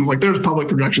projections. Like there's public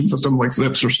projection systems like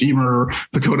Zips or Steamer or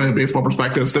Dakota Baseball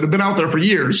Prospectus that have been out there for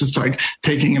years, just like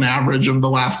taking an average of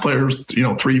the last players,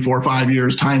 3, 4, 5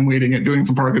 years, time weighting it, doing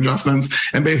some park adjustments,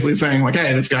 and basically saying like,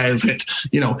 hey, this guy has hit,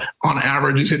 on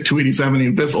average, he's hit 287.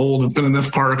 He's this old. It's been in this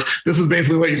park. This is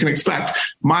basically what you can expect.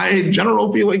 My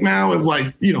general feeling now is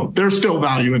like, there's still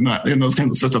value in those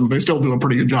kinds of systems. They still do a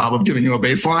pretty good job of giving you a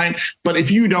baseline. But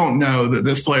if you don't know that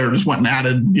this player just went and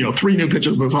added, 3 new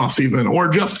pitches this offseason, or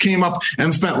just came up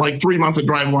and spent like 3 months at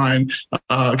Driveline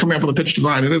coming up with a pitch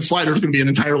design, and his slider is going to be an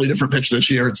entirely different pitch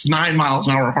this year. It's 9 miles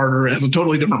an hour harder. It has a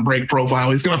totally different break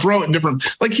profile. He's going to throw it different.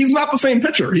 Like he's not the same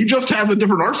pitcher. He just has a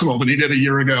different arsenal than he did a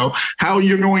year ago. How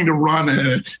you're going to run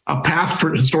a past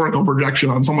historical projection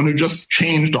on someone who just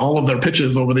changed all of their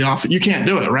pitches over the offseason? You can't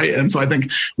do it, right? And so I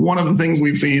think one of the things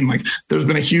we've seen, like there's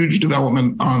been a huge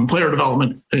development on player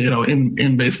development,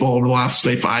 in baseball over the last,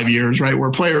 say, 5 years, right? Where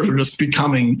players are just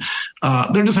becoming,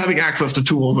 they're just having access to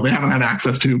tools that they haven't had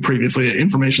access to previously,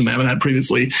 information they haven't had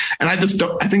previously. And I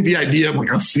think the idea of like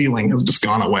a ceiling has just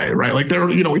gone away, right? Like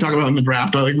we talk about in the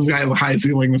draft, like this guy has a high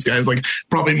ceiling. This guy is like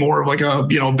probably more of like a,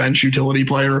 bench utility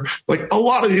player. Like a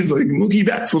lot of these, like Mookie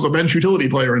Betts was a bench utility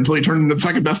player until he turned into the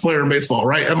second best player in baseball,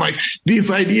 right? And like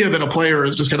this idea that a player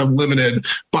is just kind of limited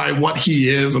by what he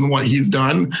is and what he's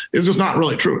done is just not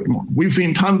really true anymore. We've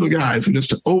seen tons of guys who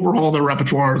just overhaul their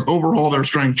repertoires, overhaul their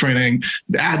strength training,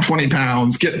 add 20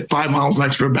 pounds, get 5 miles of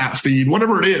extra bat speed,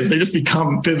 whatever it is, they just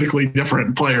become physically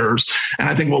different players. And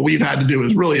I think what we've had to do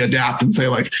is really adapt and say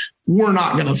like, we're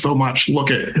not going to so much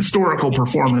look at historical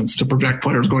performance to project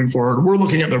players going forward. We're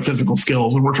looking at their physical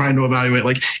skills, and we're trying to evaluate,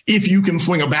 like, if you can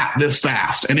swing a bat this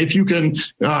fast, and if you can,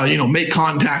 make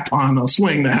contact on a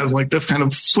swing that has like this kind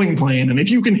of swing plane, and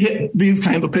if you can hit these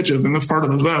kinds of pitches in this part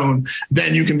of the zone,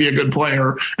 then you can be a good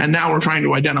player. And now we're trying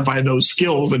to identify those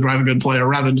skills that drive a good player,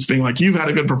 rather than just being like, you've had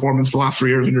a good performance for the last 3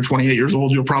 years and you're 28 years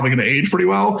old, you're probably going to age pretty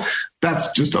well.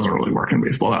 That just doesn't really work in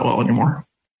baseball that well anymore.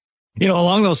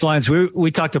 Along those lines,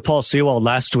 we talked to Paul Sewald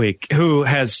last week, who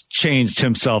has changed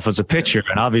himself as a pitcher.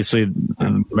 And obviously,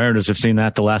 the Mariners have seen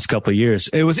that the last couple of years.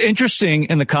 It was interesting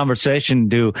in the conversation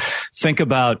to think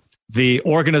about the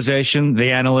organization,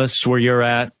 the analysts where you're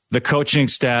at, the coaching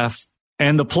staff,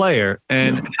 and the player,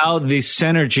 and how the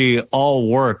synergy all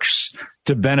works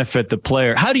to benefit the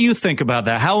player. How do you think about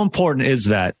that? How important is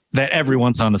that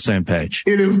everyone's on the same page?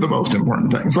 It is the most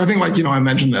important thing. So I think, I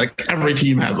mentioned that every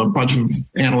team has a bunch of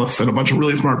analysts and a bunch of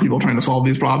really smart people trying to solve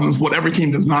these problems. What every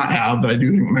team does not have, that I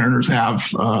do think Mariners have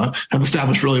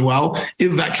established really well,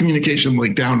 is that communication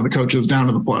link down to the coaches, down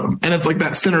to the player. And it's like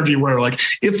that synergy where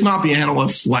it's not the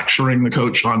analysts lecturing the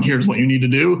coach on here's what you need to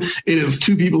do. It is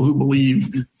two people who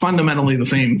believe fundamentally the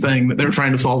same thing, that they're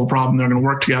trying to solve a problem. They're going to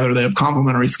work together. They have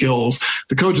complementary skills.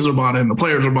 The coaches are bought in. The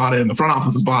players are bought in. The front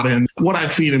office is bought in. What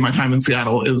I've seen in in my time in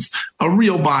Seattle is a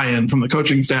real buy-in from the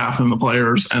coaching staff and the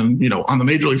players and, on the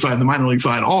major league side, the minor league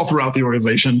side, all throughout the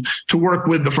organization to work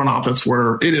with the front office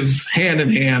where it is hand in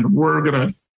hand. We're going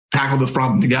to tackle this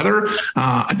problem together.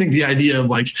 I think the idea of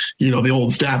the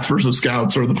old stats versus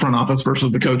scouts or the front office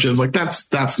versus the coaches,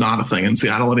 that's not a thing in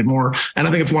Seattle anymore. And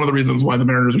I think it's one of the reasons why the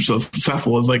Mariners are so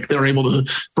successful is they're able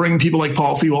to bring people like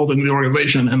Paul Sewald into the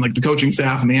organization and the coaching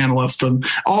staff and the analysts and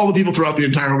all the people throughout the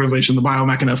entire organization, the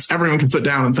biomechanists, everyone can sit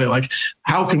down and say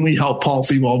how can we help Paul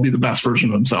Sewald be the best version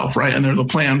of himself? Right. And there's a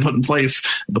plan put in place.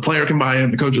 The player can buy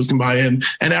in, the coaches can buy in,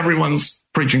 and everyone's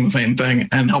preaching the same thing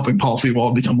and helping Paul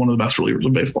Sewald become one of the best relievers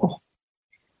in baseball.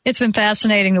 It's been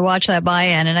fascinating to watch that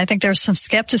buy-in, and I think there's some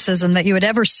skepticism that you would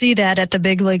ever see that at the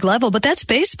big league level, but that's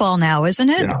baseball now,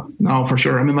 isn't it? Yeah, no, for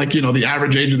sure. I mean, the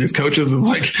average age of these coaches is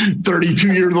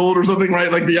 32 years old or something,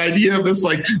 right? The idea of this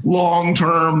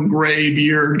long-term gray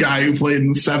beard guy who played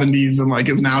in the 70s and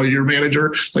is now your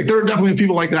manager. There are definitely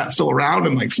people like that still around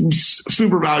and some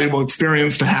super valuable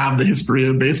experience to have the history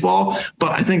of baseball.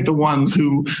 But I think the ones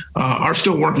who are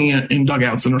still working in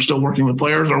dugouts and are still working with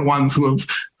players are ones who have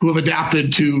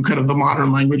adapted to kind of the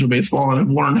modern language of baseball and have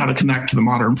learned how to connect to the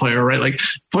modern player, right?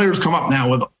 Players come up now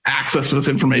with access to this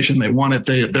information. They want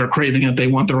it. They're craving it. They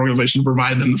want their organization to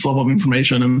provide them this level of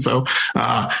information. And so,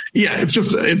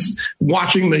 it's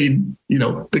watching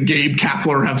the Gabe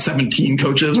Kapler have 17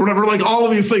 coaches or whatever, all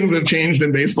of these things that have changed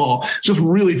in baseball. It's just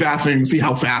really fascinating to see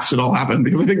how fast it all happened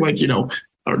because I think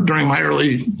during my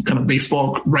early kind of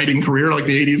baseball writing career,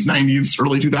 the 80s, 90s,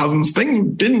 early 2000s,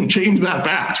 things didn't change that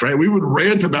fast, right? We would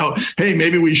rant about, hey,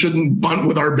 maybe we shouldn't bunt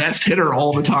with our best hitter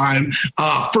all the time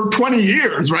for 20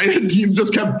 years, right? And teams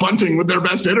just kept bunting with their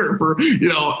best hitter for,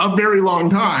 a very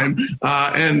long time.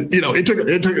 It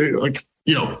took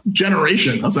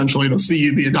generation essentially to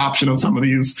see the adoption of some of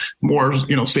these more,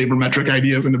 sabermetric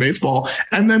ideas into baseball.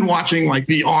 And then watching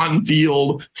the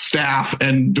on-field staff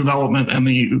and development and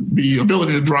the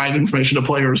ability to drive information to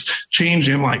players change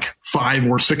in 5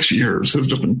 or 6 years has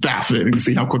just been fascinating to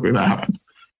see how quickly that happened.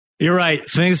 You're right.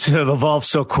 Things have evolved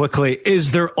so quickly.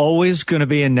 Is there always going to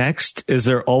be a next? Is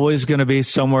there always going to be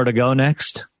somewhere to go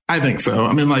next? I think so.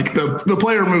 I mean, the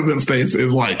player movement space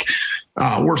is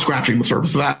we're scratching the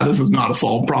surface of that. This is not a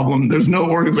solved problem. There's no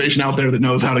organization out there that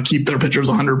knows how to keep their pitchers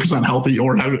 100% healthy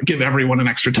or how to give everyone an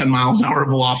extra 10 miles an hour of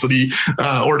velocity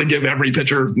or to give every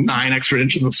pitcher 9 extra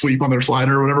inches of sweep on their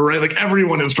slider or whatever, right?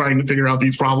 Everyone is trying to figure out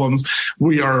these problems.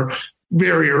 We are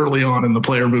very early on in the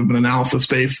player movement analysis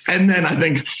space. And then I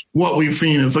think what we've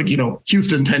seen is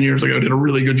Houston 10 years ago did a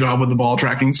really good job with the ball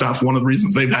tracking stuff. One of the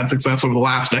reasons they've had success over the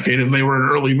last decade is they were an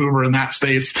early mover in that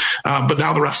space. But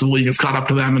now the rest of the league has caught up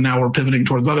to them and now we're pivoting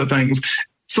towards other things.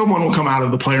 Someone will come out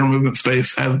of the player movement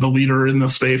space as the leader in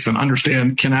this space and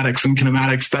understand kinetics and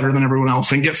kinematics better than everyone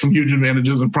else and get some huge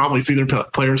advantages and probably see their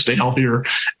players stay healthier.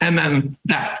 And then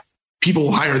people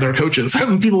will hire their coaches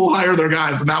and people will hire their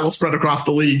guys and that will spread across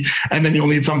the league. And then you'll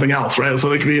need something else, right? So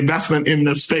the investment in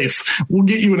this space will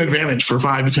get you an advantage for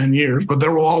 5 to 10 years, but there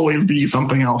will always be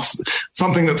something else,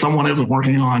 something that someone isn't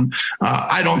working on.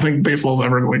 I don't think baseball is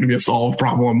ever going to be a solved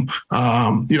problem.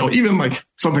 Even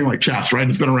something like chess, right?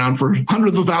 It's been around for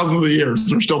hundreds of thousands of years.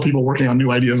 There's still people working on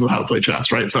new ideas of how to play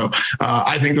chess, right? So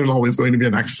I think there's always going to be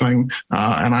a next thing.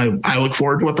 And I look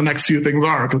forward to what the next few things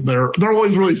are because they're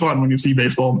always really fun when you see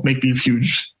baseball make these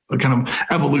huge kind of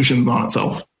evolutions on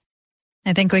itself.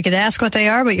 I think we could ask what they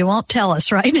are, but you won't tell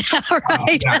us right now,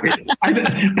 right?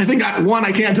 I think one,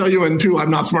 I can't tell you, and two, I'm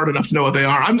not smart enough to know what they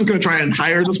are. I'm just going to try and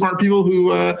hire the smart people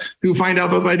who find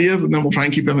out those ideas, and then we'll try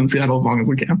and keep them in Seattle as long as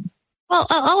we can. Well,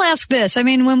 I'll ask this. I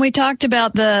mean, when we talked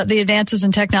about the advances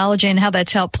in technology and how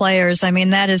that's helped players, I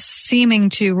mean, that is seeming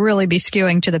to really be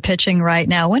skewing to the pitching right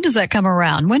now. When does that come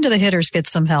around? When do the hitters get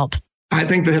some help? I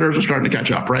think the hitters are starting to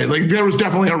catch up, right? There was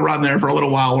definitely a run there for a little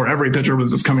while where every pitcher was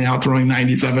just coming out throwing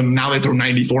 97. Now they throw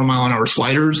 94 mile an hour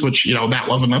sliders, which, that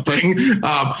wasn't a thing.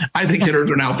 I think hitters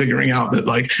are now figuring out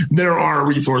that there are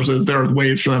resources, there are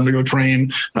ways for them to go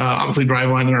train. Obviously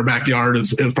Driveline in our backyard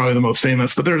is probably the most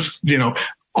famous, but there's,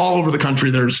 all over the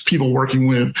country, there's people working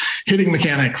with hitting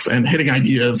mechanics and hitting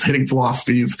ideas, hitting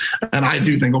philosophies. And I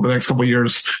do think over the next couple of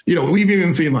years, we've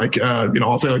even seen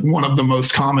I'll say one of the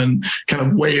most common kind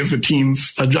of ways that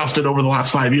teams adjusted over the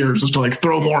last 5 years is to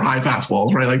throw more high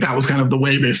fastballs, right? That was kind of the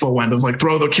way baseball went. It was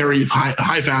throw the carry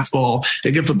high fastball.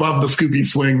 It gets above the scoopy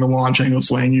swing, the launch angle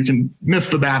swing. You can miss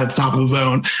the bat at the top of the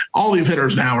zone. All these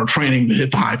hitters now are training to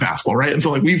hit the high fastball, right? And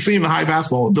so we've seen the high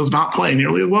fastball. It does not play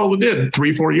nearly as well as it did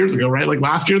 3-4 years ago, right?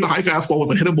 Last last year, the high fastball was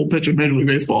a hittable pitch in Major League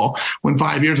Baseball, when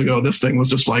 5 years ago, this thing was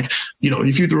just like,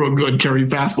 if you threw a good carry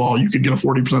fastball, you could get a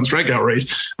 40% strikeout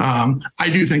rate. I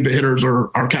do think the hitters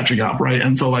are catching up, right?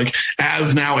 And so, like,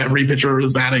 as now every pitcher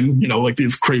is adding, like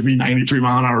these crazy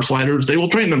 93-mile-an-hour sliders, they will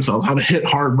train themselves how to hit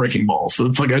hard breaking balls. So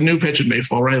it's like a new pitch in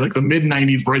baseball, right? Like the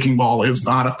mid-90s breaking ball is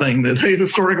not a thing that they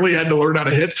historically had to learn how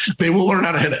to hit. They will learn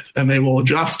how to hit it, and they will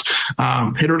adjust.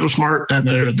 Hitters are smart, and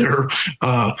they're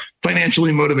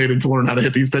financially motivated to learn how to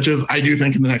hit these pitches. I do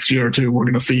think in the next year or two, we're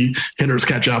going to see hitters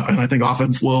catch up, and I think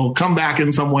offense will come back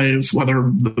in some ways, whether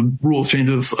the rules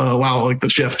changes allow, like the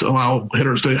shift, allow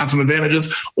hitters to have some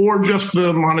advantages, or just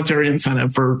the monetary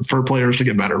incentive for players to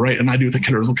get better, right? And I do think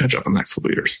hitters will catch up in the next couple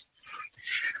of years.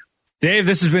 Dave,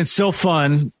 this has been so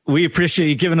fun. We appreciate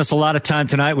you giving us a lot of time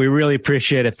tonight. We really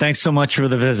appreciate it. Thanks so much for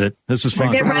the visit. This was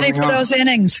fun. Get ready for those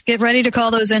innings. Get ready to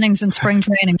call those innings in spring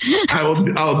training.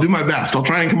 I'll do my best. I'll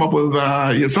try and come up with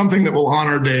something that will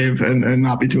honor Dave and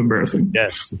not be too embarrassing.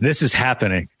 Yes, this is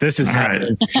happening. This is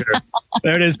happening. Right. Sure.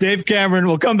 There it is, Dave Cameron.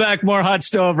 We'll come back. More Hot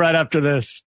Stove right after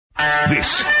this.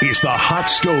 This is the Hot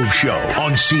Stove Show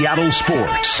on Seattle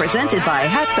Sports. Presented by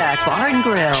Hatback Bar and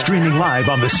Grill. Streaming live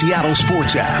on the Seattle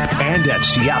Sports app and at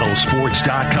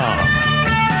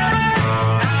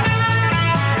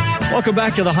seattlesports.com. Welcome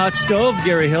back to the Hot Stove.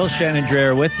 Gary Hill, Shannon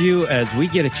Dreher with you as we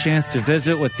get a chance to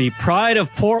visit with the pride of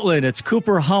Portland. It's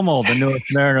Cooper Hummel, the newest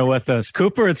Mariner, with us.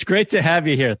 Cooper, it's great to have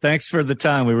you here. Thanks for the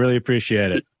time. We really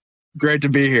appreciate it. Great to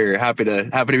be here. Happy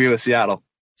to be with Seattle.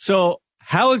 So,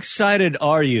 how excited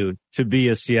are you to be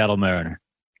a Seattle Mariner?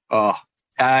 Oh,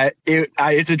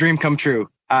 it's a dream come true.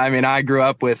 I mean, I grew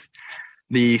up with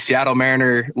the Seattle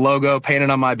Mariner logo painted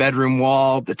on my bedroom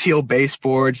wall, the teal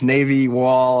baseboards, navy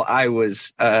wall. I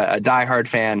was a diehard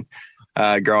fan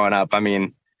growing up. I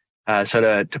mean,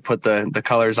 so to put the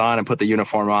colors on and put the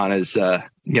uniform on is going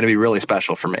to be really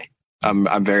special for me.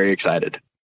 I'm very excited.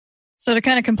 So to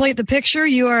kind of complete the picture,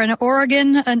 you are an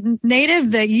Oregon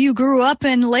native, that you grew up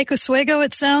in Lake Oswego,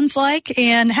 it sounds like.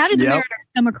 And how did the Mariners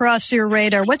come across your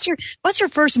radar? What's your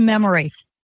first memory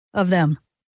of them?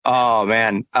 Oh,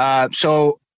 man.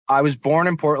 So I was born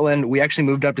in Portland. We actually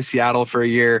moved up to Seattle for a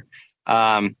year.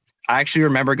 I actually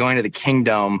remember going to the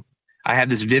Kingdome. I have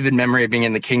this vivid memory of being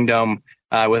in the Kingdome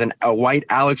with a white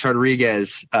Alex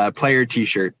Rodriguez player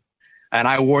T-shirt. And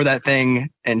I wore that thing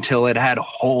until it had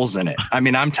holes in it. I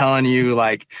mean, I'm telling you,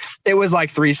 like, it was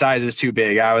like 3 sizes too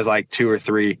big. I was like 2 or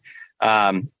 3,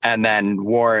 and then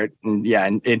wore it,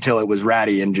 until it was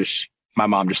ratty, and my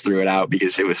mom just threw it out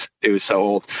because it was so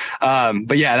old.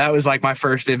 But yeah, that was like my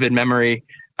first vivid memory.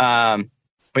 But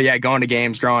yeah, going to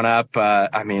games growing up,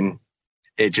 I mean,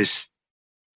 it just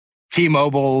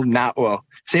T-Mobile,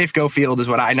 Safeco Field is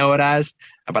what I know it as,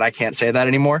 but I can't say that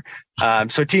anymore.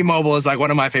 So T-Mobile is like one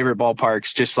of my favorite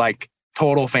ballparks, just like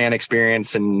total fan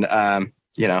experience. And,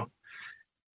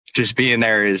 just being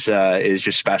there is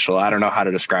just special. I don't know how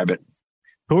to describe it.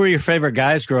 Who were your favorite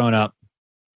guys growing up?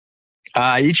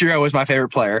 Ichiro was my favorite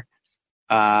player.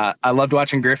 I loved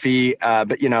watching Griffey,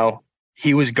 but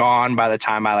he was gone by the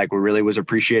time I really was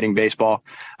appreciating baseball.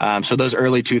 So those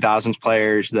early 2000s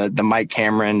players, the Mike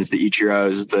Camerons, the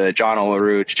Ichiros, the John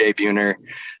Olerud, Jay Buhner,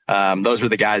 those were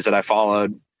the guys that I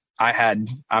followed.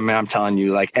 I'm telling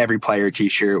you, like, every player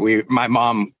T-shirt. My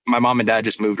mom and dad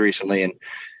just moved recently, and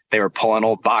they were pulling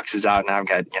old boxes out, and I've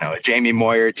got, a Jamie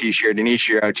Moyer T-shirt, an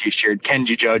Ichiro T-shirt,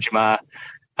 Kenji Jojima.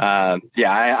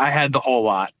 I had the whole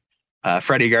lot.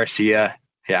 Freddie Garcia.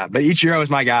 Yeah, but Ichiro was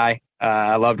my guy.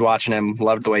 I loved watching him,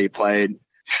 loved the way he played.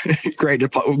 Great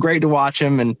to watch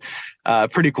him, and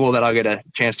pretty cool that I'll get a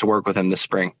chance to work with him this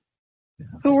spring.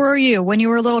 Who were you when you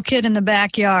were a little kid in the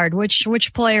backyard?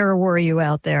 Which player were you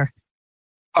out there?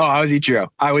 Oh, I was Ichiro.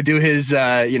 I would do his,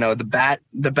 the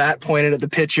bat pointed at the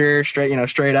pitcher,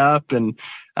 straight up, and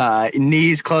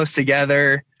knees close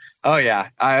together. Oh yeah,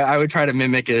 I would try to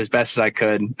mimic it as best as I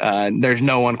could. There's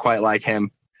no one quite like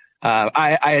him.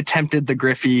 I attempted the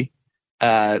Griffey.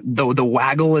 The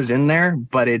waggle is in there,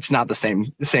 but it's not the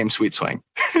same sweet swing.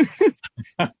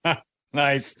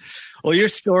 Nice. Well, your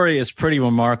story is pretty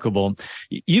remarkable.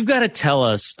 You've got to tell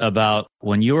us about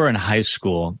when you were in high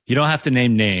school. You don't have to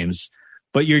name names,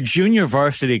 but your junior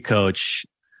varsity coach,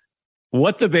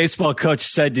 what the baseball coach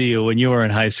said to you when you were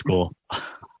in high school.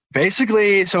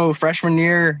 Basically, so freshman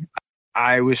year,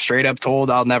 I was straight up told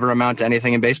I'll never amount to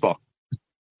anything in baseball.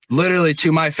 Literally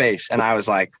to my face. And I was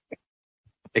like,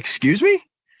 excuse me?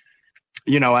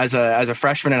 As a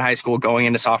freshman in high school going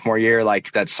into sophomore year,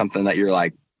 like, that's something that you're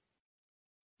like,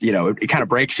 it kind of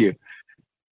breaks you.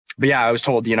 But yeah, I was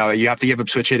told, you have to give up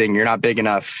switch hitting. You're not big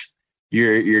enough.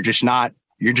 You're just not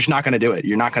going to do it.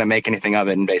 You're not going to make anything of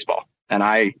it in baseball. And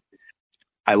I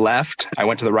I left. I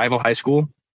went to the rival high school.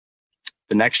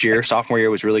 The next year, sophomore year,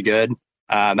 was really good.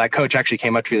 That coach actually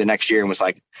came up to me the next year and was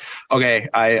like, okay,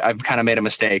 I've kind of made a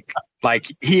mistake. Like,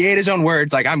 he ate his own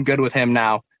words. Like, I'm good with him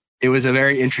now. It was a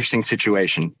very interesting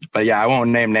situation. But yeah, I won't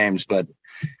name names, but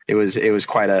it was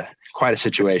quite a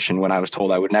situation when I was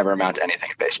told I would never amount to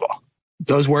anything in baseball.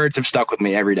 Those words have stuck with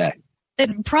me every day.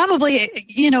 And probably,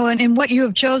 in what you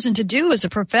have chosen to do as a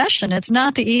profession, it's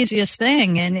not the easiest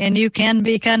thing. And you can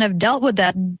be kind of dealt with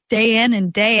that day in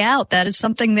and day out. That is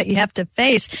something that you have to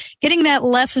face. Getting that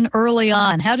lesson early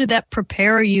on, how did that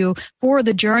prepare you for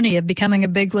the journey of becoming a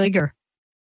big leaguer?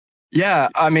 Yeah,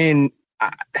 I mean,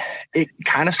 it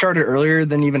kind of started earlier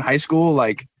than even high school.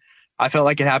 Like, I felt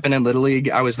like it happened in Little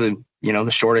League. I was the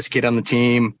shortest kid on the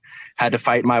team, had to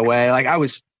fight my way. Like, I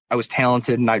was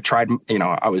talented and I tried,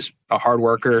 I was a hard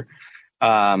worker.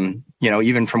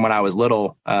 Even from when I was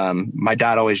little, my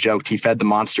dad always joked he fed the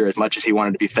monster as much as he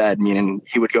wanted to be fed, meaning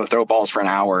he would go throw balls for an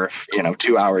hour,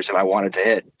 2 hours if I wanted to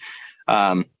hit.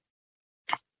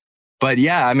 But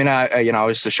yeah, I mean, I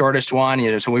was the shortest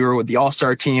one, so we were with the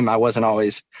all-star team. I wasn't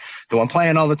always the one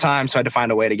playing all the time. So I had to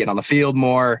find a way to get on the field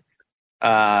more,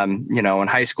 in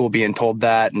high school being told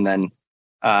that. And then,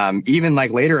 even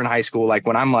like later in high school, like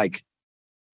when I'm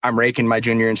raking my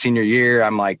junior and senior year.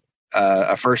 I'm like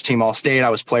a first team All-State. I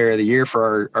was player of the year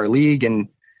for our league. And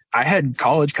I had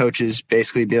college coaches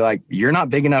basically be like, you're not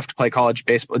big enough to play college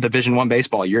baseball, Division I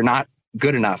baseball. You're not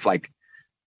good enough. Like,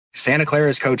 Santa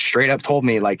Clara's coach straight up told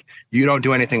me, like, you don't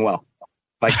do anything well.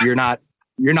 Like, you're not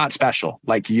special.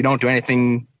 Like, you don't do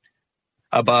anything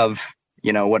above,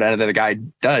 what another guy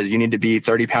does. You need to be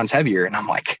 30 pounds heavier. And I'm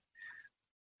like,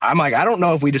 I don't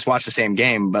know if we just watched the same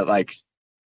game, but like,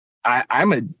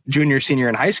 I'm a junior, senior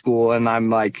in high school, and I'm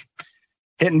like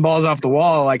hitting balls off the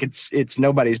wall like it's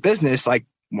nobody's business. Like,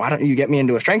 why don't you get me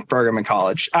into a strength program in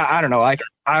college? I don't know. Like,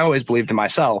 I always believed in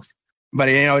myself, but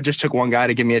it just took one guy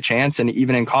to give me a chance. And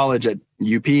even in college at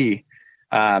UP,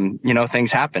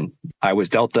 things happen. I was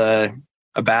dealt a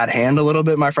bad hand a little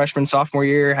bit my freshman, sophomore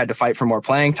year, had to fight for more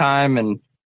playing time. And,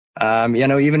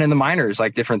 even in the minors,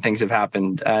 like, different things have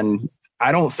happened. And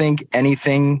I don't think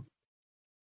anything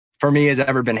for me has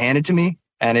ever been handed to me.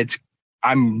 And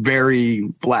I'm very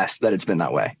blessed that it's been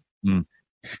that way,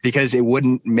 because it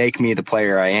wouldn't make me the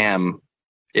player I am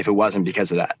if it wasn't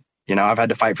because of that. I've had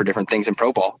to fight for different things in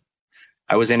pro ball.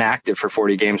 I was inactive for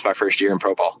 40 games my first year in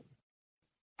pro ball.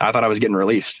 I thought I was getting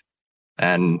released,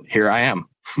 and here I am.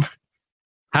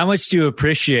 How much do you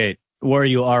appreciate where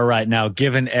you are right now,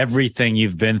 given everything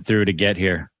you've been through to get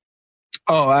here?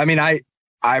 Oh, I mean, I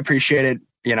appreciate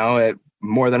it,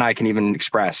 more than I can even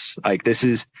express. Like, this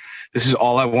is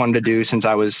all I wanted to do since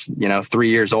I was, 3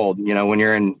 years old. When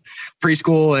you're in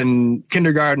preschool and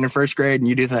kindergarten and first grade and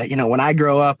you do that, when I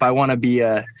grow up, I want to be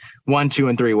a 1, 2,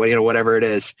 and 3, whatever it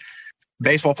is.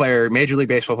 Baseball player, Major League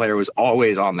Baseball player was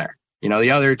always on there.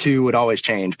 The other two would always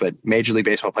change, but Major League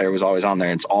Baseball player was always on there.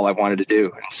 And it's all I wanted to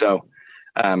do. And so,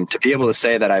 to be able to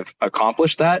say that I've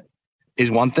accomplished that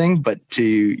is one thing, but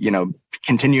to,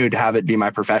 continue to have it be my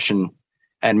profession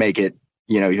and make it,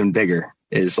 even bigger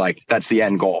is like, that's the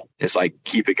end goal. It's like,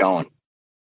 keep it going.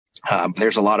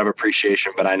 There's a lot of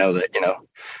appreciation, but I know that,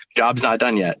 job's not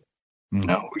done yet. We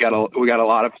got a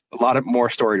lot of more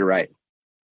story to write.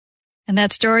 And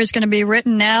that story is going to be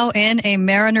written now in a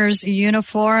Mariners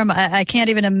uniform. I can't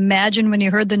even imagine when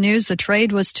you heard the news the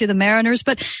trade was to the Mariners.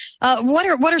 But what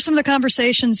are some of the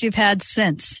conversations you've had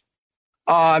since?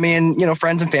 I mean,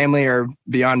 friends and family are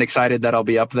beyond excited that I'll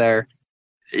be up there.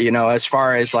 As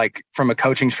far as like from a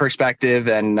coaching perspective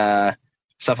and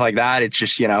stuff like that, it's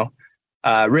just,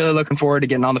 really looking forward to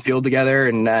getting on the field together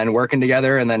and working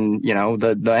together. And then,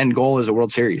 the end goal is a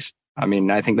World Series. I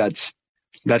mean, I think that's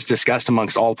discussed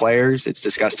amongst all players. It's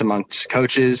discussed amongst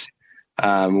coaches.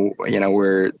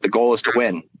 Where the goal is to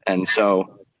win. And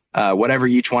so whatever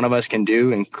each one of us can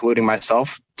do, including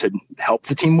myself, to help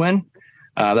the team win,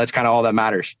 that's kind of all that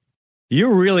matters.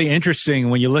 You're really interesting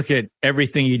when you look at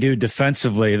everything you do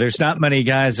defensively. There's not many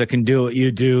guys that can do what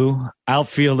you do.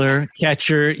 Outfielder,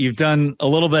 catcher, you've done a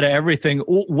little bit of everything.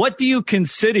 What do you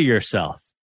consider yourself?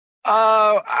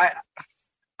 I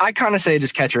kind of say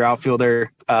just catcher,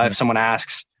 outfielder. If someone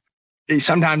asks,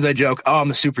 sometimes I joke,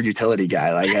 I'm a super utility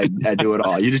guy. Like I do it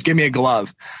all. You just give me a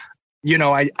glove.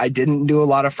 I didn't do a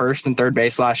lot of first and third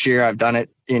base last year. I've done it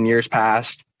in years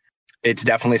past. It's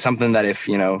definitely something that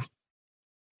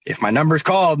if my number's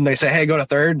called and they say, hey, go to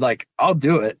third, like, I'll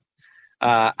do it.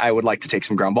 I would like to take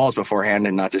some ground balls beforehand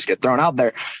and not just get thrown out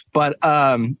there. But,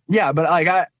 but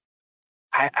like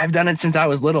I've done it since I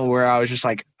was little, where I was just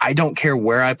like, I don't care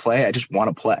where I play. I just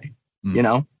want to play,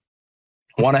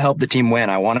 want to help the team win.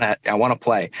 I want to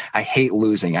play. I hate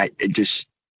losing.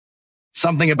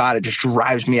 Something about it just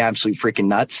drives me absolutely freaking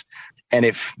nuts. And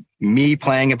if me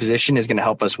playing a position is going to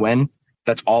help us win,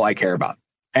 that's all I care about.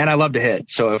 And I love to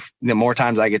hit. So if the more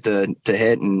times I get to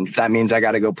hit, and if that means I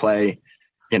got to go play,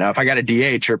 if I got to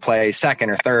DH or play second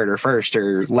or third or first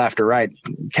or left or right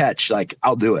catch, like,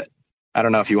 I'll do it. I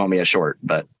don't know if you want me a short,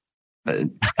 but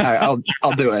I'll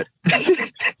do it.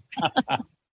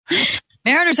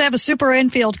 Mariners have a super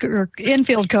infield coach,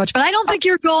 but I don't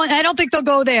think they'll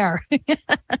go there.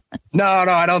 No,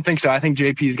 I don't think so. I think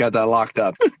JP's got that locked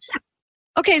up.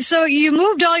 Okay, so you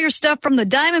moved all your stuff from the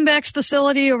Diamondbacks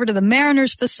facility over to the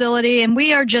Mariners facility, and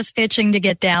we are just itching to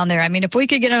get down there. I mean, if we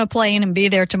could get on a plane and be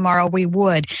there tomorrow, we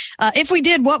would. If we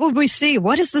did, what would we see?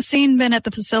 What has the scene been at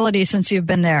the facility since you've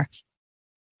been there?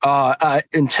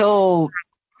 Until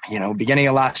beginning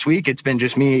of last week, it's been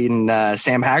just me and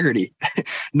Sam Haggerty.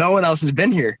 No one else has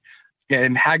been here.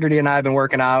 And Haggerty and I have been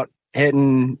working out,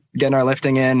 hitting, getting our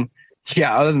lifting in.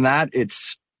 Yeah, other than that,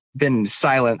 it's been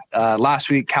silent. Last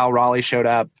week, Cal Raleigh showed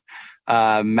up,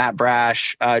 Matt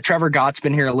Brash, Trevor Gott's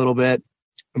been here a little bit,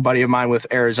 a buddy of mine with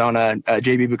Arizona.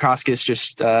 JB Bukauskas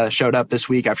just showed up this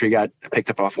week after he got picked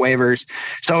up off waivers.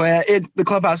 So the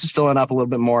clubhouse is filling up a little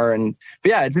bit more. But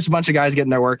yeah, just a bunch of guys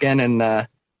getting their work in and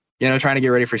trying to get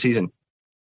ready for season.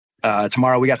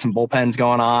 Tomorrow we got some bullpens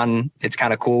going on. It's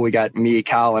kind of cool. We got me,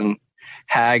 Cal, and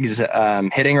Hags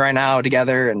hitting right now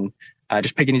together and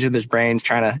just picking each other's brains,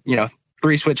 trying to,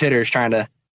 3 switch hitters trying to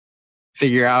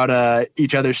figure out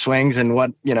each other's swings and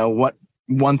what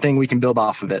one thing we can build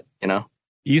off of it,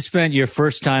 You spent your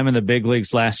first time in the big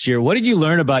leagues last year. What did you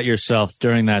learn about yourself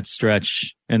during that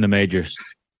stretch in the majors?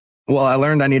 Well, I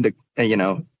learned I need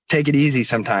to, take it easy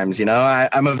sometimes.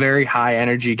 I'm a very high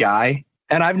energy guy,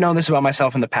 and I've known this about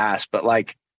myself in the past, but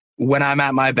like when I'm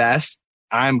at my best,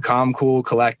 I'm calm, cool,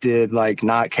 collected, like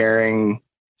not caring.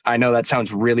 I know that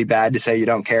sounds really bad to say you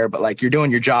don't care, but like you're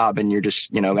doing your job and you're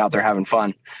just, out there having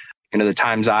fun. The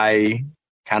times I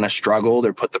kind of struggled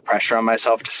or put the pressure on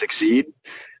myself to succeed,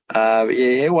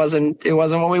 it wasn't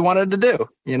what we wanted to do,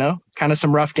 kind of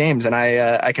some rough games. And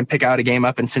I can pick out a game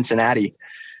up in Cincinnati,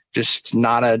 just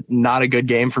not a good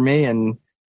game for me. And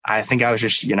I think I was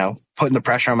just, putting the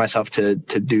pressure on myself to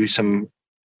do some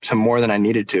more than I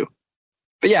needed to.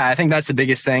 But yeah, I think that's the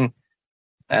biggest thing.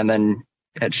 And then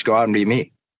just go out and be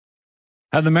me.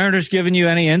 Have the Mariners given you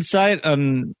any insight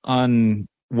on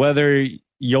whether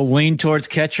you'll lean towards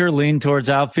catcher, lean towards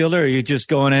outfielder, or are you just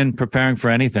going in preparing for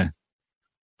anything?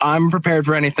 I'm prepared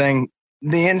for anything.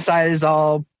 The insight is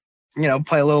all,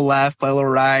 play a little left, play a little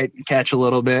right, catch a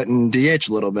little bit, and DH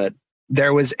a little bit.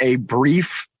 There was a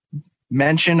brief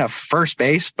mention of first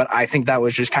base, but I think that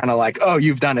was just kind of like, oh,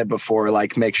 you've done it before.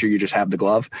 Like, make sure you just have the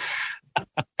glove.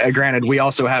 Granted, we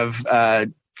also have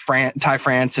Ty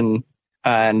France and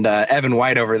Evan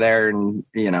White over there. And,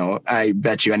 I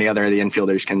bet you any other of the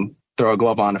infielders can throw a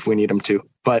glove on if we need them to.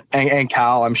 But, and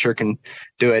Cal, I'm sure, can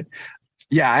do it.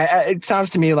 Yeah, it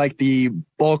sounds to me like the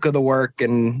bulk of the work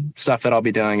and stuff that I'll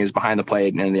be doing is behind the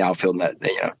plate and in the outfield and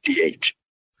DH.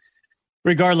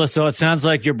 Regardless, though, it sounds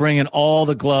like you're bringing all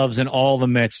the gloves and all the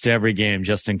mitts to every game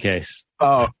just in case.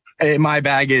 Oh, my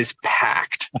bag is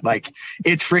packed. Like,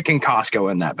 it's freaking Costco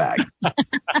in that bag.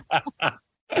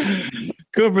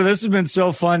 Cooper, this has been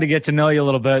so fun to get to know you a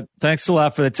little bit. Thanks a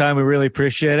lot for the time. We really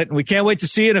appreciate it. And we can't wait to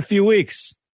see you in a few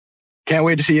weeks. Can't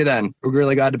wait to see you then. We're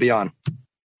really glad to be on.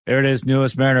 There it is,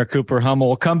 newest Mariner Cooper Hummel.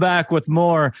 We'll come back with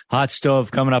more Hot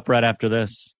Stove coming up right after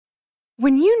this.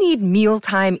 When you need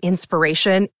mealtime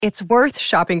inspiration, it's worth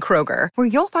shopping Kroger, where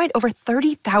you'll find over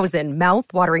 30,000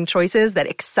 mouth-watering choices that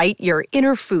excite your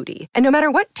inner foodie. And no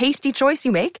matter what tasty choice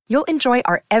you make, you'll enjoy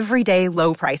our everyday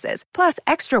low prices, plus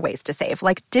extra ways to save,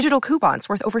 like digital coupons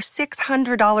worth over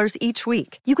 $600 each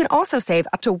week. You can also save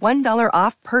up to $1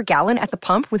 off per gallon at the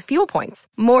pump with fuel points.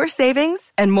 More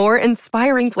savings and more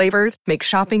inspiring flavors make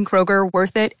shopping Kroger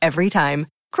worth it every time.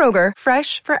 Kroger,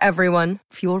 fresh for everyone.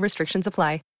 Fuel restrictions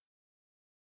apply.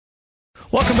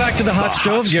 Welcome back to the Hot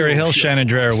Stove. Gary Hill, Shannon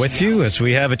Dreher with you as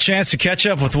we have a chance to catch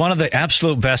up with one of the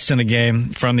absolute best in the game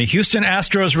from the Houston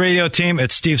Astros radio team.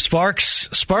 It's Steve Sparks.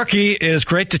 Sparky, it is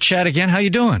great to chat again. How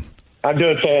you doing? I'm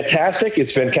doing fantastic.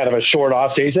 It's been kind of a short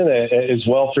off season as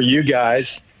well for you guys,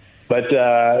 but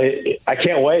I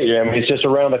can't wait. I mean, it's just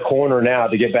around the corner now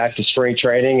to get back to spring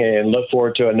training and look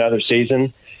forward to another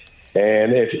season.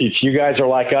 And if you guys are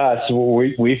like us,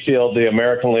 we feel the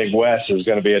American League West is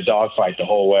going to be a dogfight the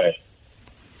whole way.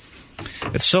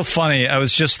 It's so funny. I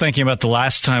was just thinking about the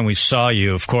last time we saw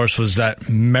you, of course, was that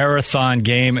marathon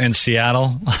game in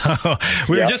Seattle.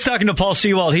 We were just talking to Paul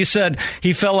Sewald. He said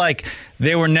he felt like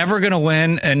they were never going to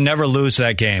win and never lose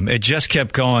that game. It just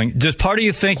kept going. Does part of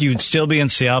you think you'd still be in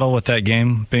Seattle with that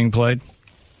game being played?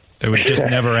 It would just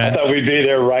never end. I thought we'd be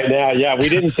there right now. Yeah, we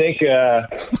didn't think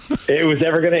it was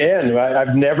ever going to end.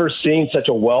 I've never seen such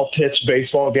a well-pitched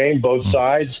baseball game, both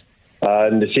sides.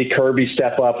 And to see Kirby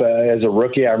step up as a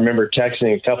rookie, I remember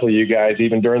texting a couple of you guys,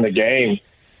 even during the game,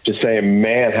 just saying,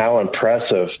 man, how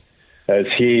impressive is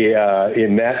he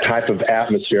in that type of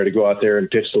atmosphere to go out there and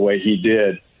pitch the way he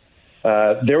did.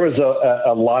 There was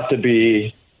a lot to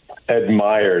be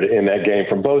admired in that game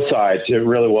from both sides. It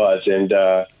really was. And,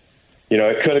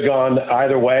 it could have gone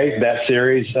either way, that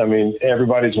series. I mean,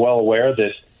 everybody's well aware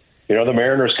that, the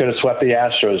Mariners could have swept the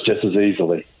Astros just as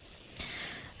easily.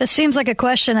 This seems like a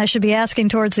question I should be asking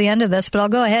towards the end of this, but I'll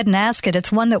go ahead and ask it.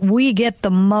 It's one that we get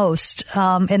the most,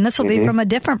 and this will be from a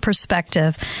different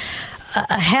perspective.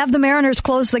 Have the Mariners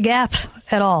closed the gap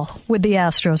at all with the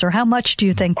Astros, or how much do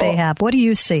you think they have? What do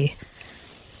you see?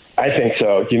 I think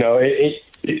so.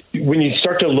 When you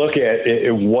start to look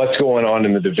at what's going on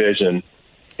in the division,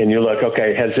 and you look,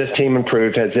 okay, has this team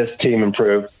improved? Has this team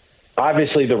improved?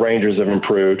 Obviously, the Rangers have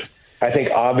improved. I think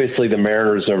obviously the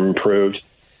Mariners have improved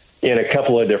in a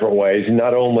couple of different ways,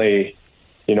 not only,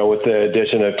 with the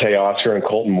addition of Teoscar and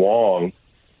Colton Wong,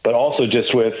 but also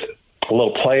just with a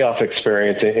little playoff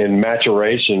experience and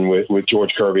maturation with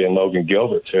George Kirby and Logan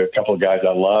Gilbert, a couple of guys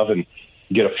I love, and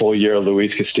get a full year of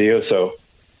Luis Castillo. So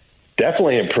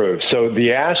definitely improved. So the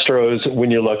Astros,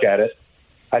 when you look at it,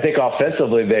 I think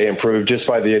offensively they improved just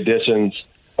by the additions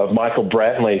of Michael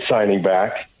Brantley signing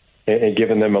back and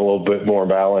giving them a little bit more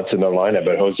balance in their lineup.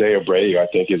 But Jose Abreu, I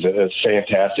think, is a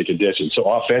fantastic addition. So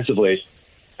offensively,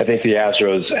 I think the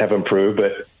Astros have improved,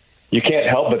 but you can't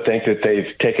help but think that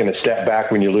they've taken a step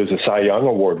back when you lose a Cy Young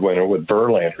Award winner with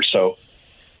Verlander. So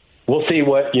we'll see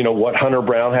what Hunter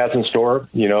Brown has in store.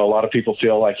 A lot of people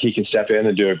feel like he can step in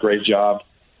and do a great job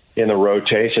in the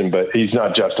rotation, but he's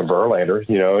not Justin Verlander,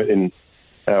 and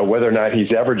whether or not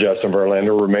he's ever Justin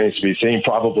Verlander remains to be seen.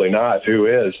 Probably not. Who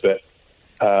is? But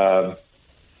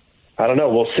I don't know.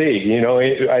 We'll see.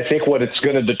 I think what it's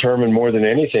going to determine more than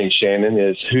anything, Shannon,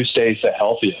 is who stays the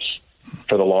healthiest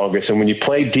for the longest. And when you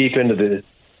play deep into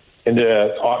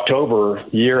October,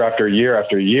 year after year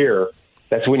after year,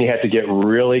 that's when you have to get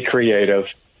really creative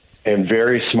and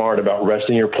very smart about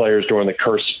resting your players during the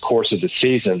course of the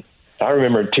season. I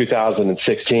remember in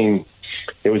 2016,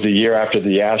 it was a year after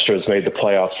the Astros made the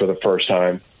playoffs for the first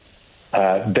time.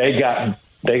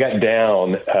 They got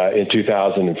down in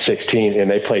 2016, and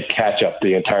they played catch-up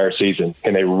the entire season,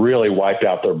 and they really wiped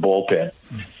out their bullpen.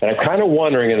 And I'm kind of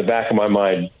wondering in the back of my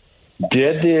mind,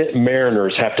 did the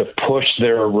Mariners have to push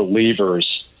their relievers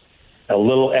a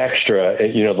little extra,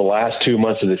 the last 2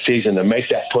 months of the season to make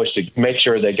that push to make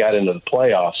sure they got into the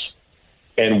playoffs?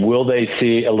 And will they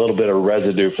see a little bit of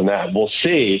residue from that? We'll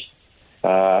see.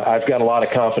 I've got a lot of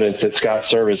confidence that Scott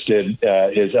Service did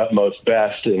his utmost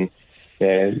best, and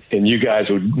you guys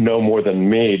would know more than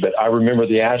me, but I remember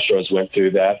the Astros went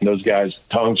through that, and those guys'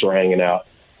 tongues were hanging out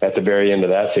at the very end of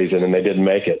that season, and they didn't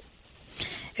make it.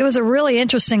 It was a really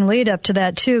interesting lead up to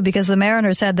that, too, because the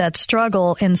Mariners had that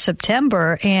struggle in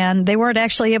September, and they weren't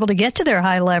actually able to get to their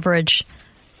high leverage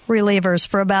relievers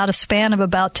for about a span of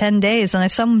about 10 days. And I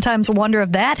sometimes wonder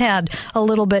if that had a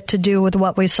little bit to do with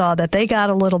what we saw, that they got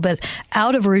a little bit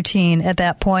out of routine at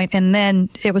that point, and then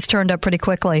it was turned up pretty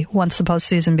quickly once the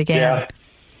postseason began. Yeah,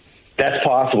 that's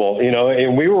possible.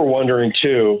 And we were wondering,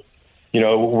 too,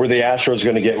 were the Astros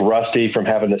going to get rusty from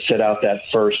having to sit out that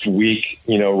first week,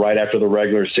 right after the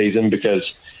regular season? Because,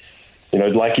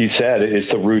 like you said, it's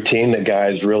the routine that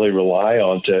guys really rely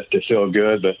on to feel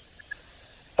good. But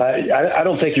I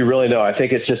don't think you really know. I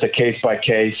think it's just a case by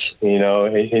case,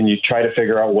 and you try to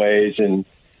figure out ways. And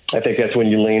I think that's when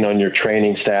you lean on your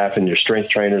training staff and your strength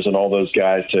trainers and all those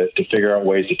guys to figure out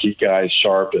ways to keep guys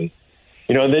sharp. And,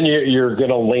 and then you're going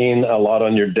to lean a lot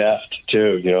on your depth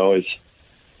too.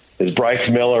 Is Bryce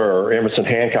Miller or Emerson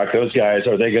Hancock, those guys,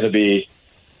 are they going to be,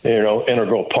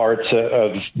 integral parts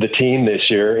of the team this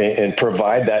year and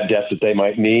provide that depth that they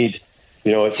might need,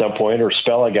 at some point, or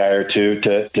spell a guy or two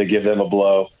to give them a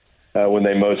blow when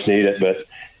they most need it. But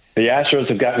the Astros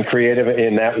have gotten creative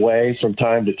in that way from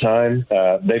time to time.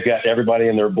 They've got everybody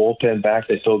in their bullpen back.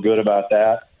 They feel good about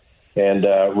that. And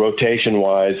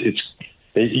rotation-wise,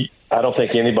 I don't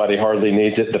think anybody hardly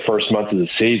needs it the first month of the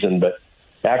season, but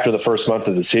after the first month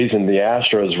of the season, the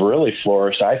Astros really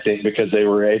flourished, I think, because they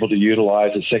were able to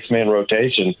utilize a six-man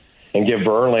rotation and give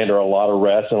Verlander a lot of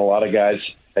rest and a lot of guys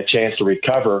a chance to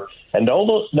recover, and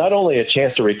not only a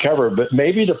chance to recover, but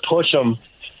maybe to push them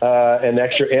an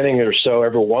extra inning or so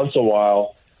every once in a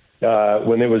while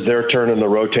when it was their turn in the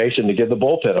rotation to give the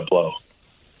bullpen a blow.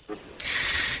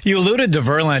 You alluded to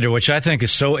Verlander, which I think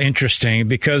is so interesting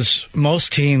because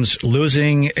most teams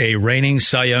losing a reigning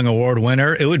Cy Young Award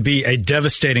winner, it would be a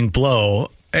devastating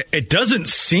blow. It doesn't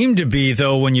seem to be,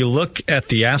 though, when you look at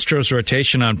the Astros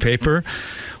rotation on paper.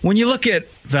 When you look at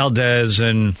Valdez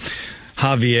and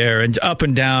Javier and up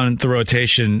and down the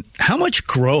rotation, how much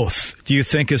growth do you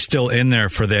think is still in there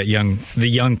for the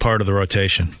young part of the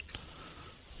rotation?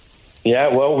 Yeah,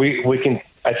 well, we can.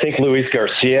 I think Luis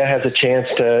Garcia has a chance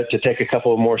to take a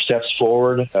couple of more steps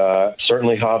forward.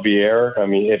 Certainly Javier. I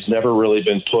mean, it's never really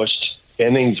been pushed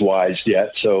innings-wise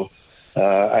yet, so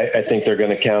I think they're going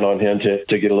to count on him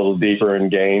to get a little deeper in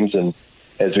games. And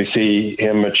as we see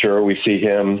him mature, we see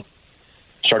him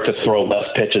start to throw less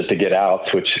pitches to get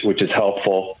outs, which is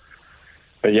helpful.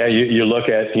 But, yeah, you look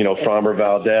at, Framber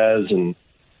Valdez and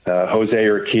Jose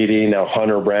Urquidy, now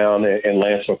Hunter Brown and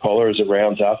Lance McCullers. It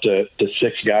rounds out to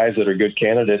 6 guys that are good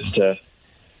candidates to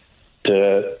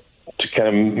kind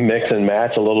of mix and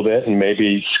match a little bit and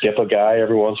maybe skip a guy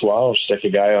every once in a while or stick a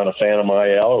guy on a Phantom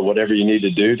IL or whatever you need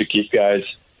to do to keep guys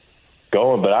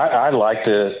going. But I like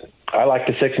the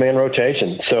 6-man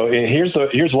rotation. So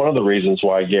here's one of the reasons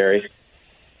why, Gary,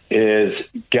 is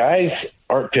guys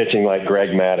aren't pitching like Greg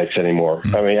Maddux anymore.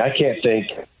 I mean, I can't think.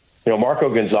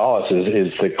 Marco Gonzalez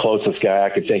is the closest guy I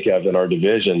could think of in our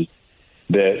division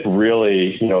that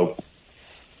really,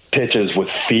 pitches with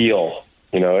feel,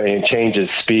 and changes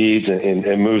speeds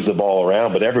and moves the ball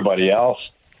around. But everybody else,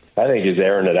 I think, is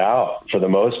airing it out for the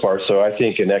most part. So I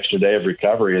think an extra day of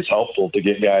recovery is helpful to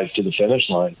get guys to the finish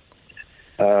line.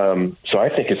 So I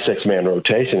think a 6-man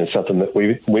rotation is something that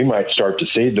we might start to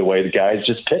see the way the guys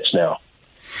just pitch now.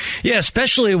 Yeah,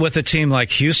 especially with a team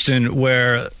like Houston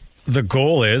where the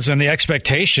goal is and the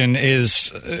expectation is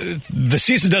the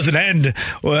season doesn't end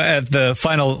at the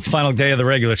final day of the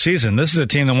regular season. This is a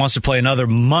team that wants to play another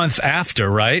month after,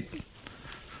 right?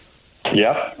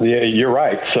 Yeah, you're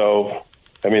right. So,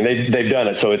 I mean, they've done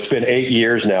it. So it's been 8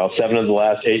 years now, 7 of the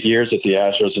last 8 years that the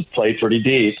Astros have played pretty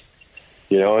deep,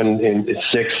 and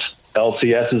 6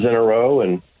 LCSs in a row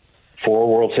and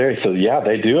 4 World Series. So, yeah,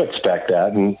 they do expect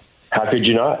that. And how could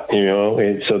you not?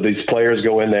 And so these players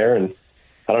go in there, and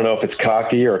I don't know if it's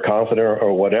cocky or confident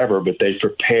or whatever, but they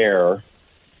prepare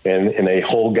and they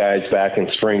hold guys back in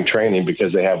spring training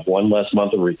because they have one less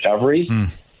month of recovery,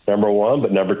 number one.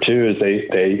 But number two is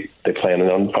they plan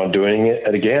on doing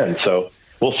it again. So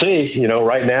we'll see.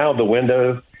 Right now the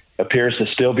window appears to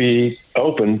still be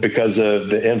open because of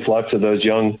the influx of those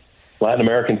young Latin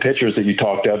American pitchers that you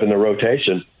talked of in the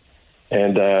rotation.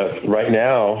 And right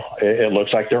now, it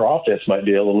looks like their offense might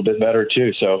be a little bit better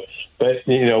too. So, but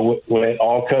when it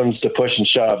all comes to push and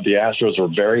shove, the Astros were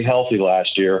very healthy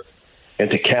last year, and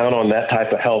to count on that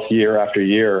type of health year after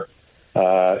year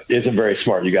isn't very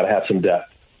smart. You got to have some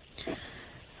depth.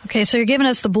 Okay, so you're giving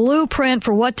us the blueprint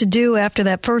for what to do after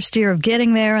that first year of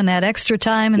getting there and that extra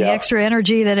time and the extra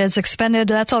energy that is expended.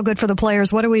 That's all good for the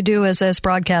players. What do we do as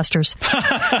broadcasters?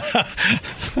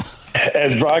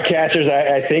 As broadcasters,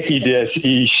 I think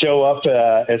you show up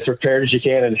as prepared as you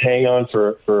can and hang on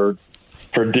for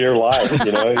dear life.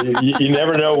 You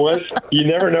never know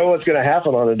what's going to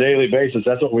happen on a daily basis.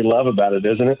 That's what we love about it,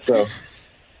 isn't it? So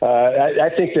I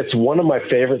think that's one of my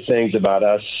favorite things about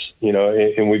us.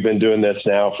 And we've been doing this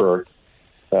now for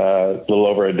a little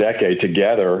over a decade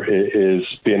together. Is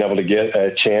being able to get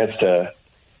a chance to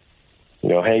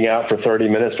hang out for 30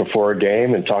 minutes before a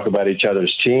game and talk about each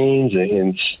other's teams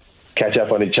and catch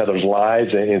up on each other's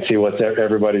lives and see what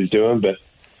everybody's doing. But,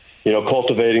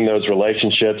 cultivating those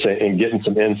relationships and getting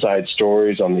some inside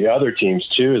stories on the other teams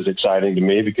too is exciting to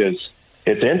me because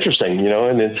it's interesting,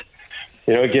 and it's,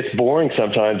 it gets boring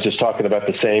sometimes just talking about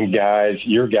the same guys,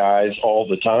 your guys all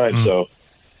the time. So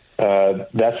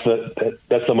that's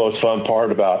the most fun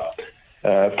part about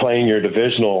playing your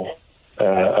divisional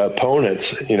opponents.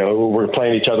 We're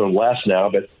playing each other less now,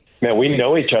 but man, we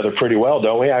know each other pretty well,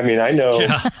 don't we? I mean, I know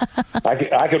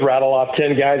I could rattle off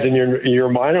 10 guys in your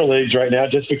minor leagues right now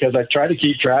just because I try to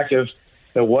keep track of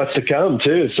what's to come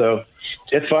too. So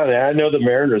it's fun. I know the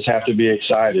Mariners have to be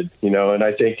excited, and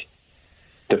I think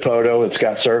Dipoto and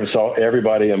Scott Service,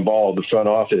 everybody involved, the front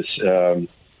office. And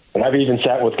I've even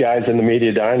sat with guys in the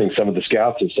media dining, some of the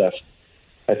scouts and stuff.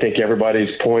 I think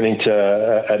everybody's pointing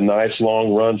to a nice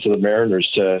long run for the Mariners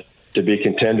to be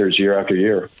contenders year after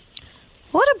year.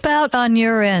 What about on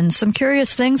your end? Some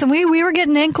curious things, and we were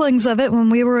getting inklings of it when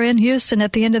we were in Houston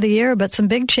at the end of the year, but some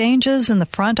big changes in the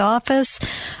front office,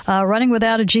 running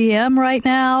without a GM right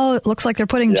now. It looks like they're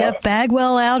putting Jeff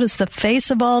Bagwell out as the face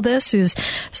of all this, who's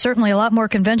certainly a lot more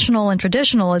conventional and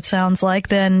traditional, it sounds like,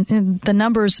 than the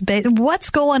numbers.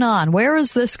 What's going on? Where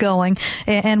is this going,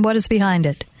 and what is behind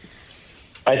it?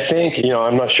 I think,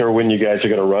 I'm not sure when you guys are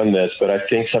going to run this, but I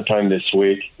think sometime this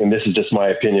week, and this is just my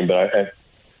opinion, but I'm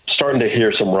starting to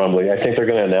hear some rumbling. I think they're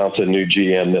going to announce a new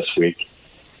GM this week.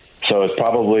 So it's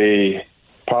probably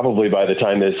by the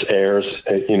time this airs,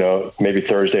 maybe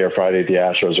Thursday or Friday, the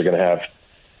Astros are going to have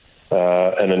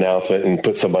an announcement and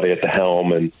put somebody at the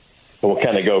helm, and we'll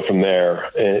kind of go from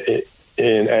there.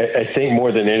 And I think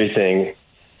more than anything,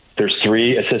 there's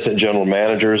 3 assistant general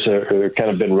managers who have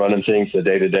kind of been running things the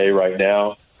day-to-day right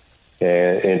now,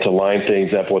 and to line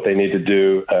things up, what they need to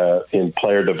do in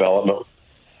player development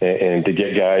and to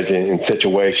get guys in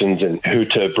situations and who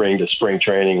to bring to spring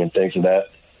training and things of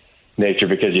that nature,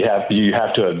 because you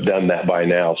have to have done that by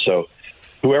now. So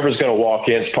whoever's going to walk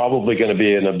in is probably going to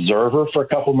be an observer for a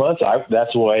couple months.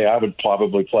 That's the way I would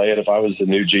probably play it if I was the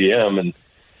new GM, and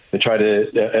try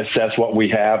to assess what we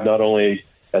have, not only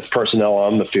as personnel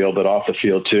on the field, but off the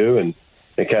field too, and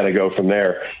kind of go from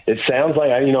there. It sounds like,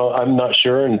 I'm not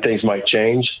sure, and things might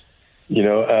change.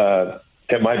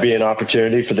 It might be an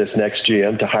opportunity for this next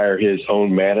GM to hire his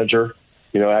own manager,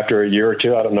 after a year or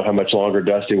two. I don't know how much longer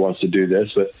Dusty wants to do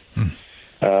this, but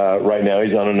right now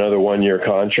he's on another 1-year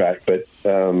contract. But I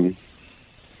don't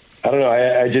know.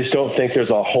 I just don't think there's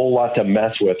a whole lot to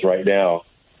mess with right now.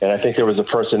 And I think there was a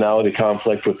personality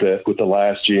conflict with the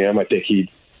last GM. I think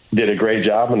he did a great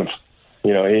job, and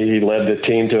he led the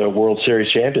team to a World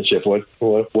Series championship.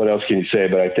 What else can you say?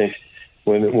 But I think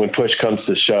when push comes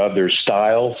to shove, there's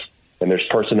styles and there's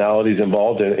personalities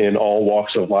involved in all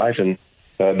walks of life, and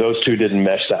those two didn't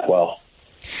mesh that well.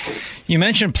 You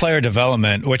mentioned player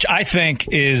development, which I think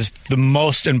is the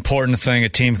most important thing a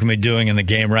team can be doing in the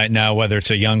game right now, whether it's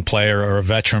a young player or a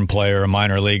veteran player, a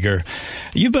minor leaguer.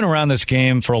 You've been around this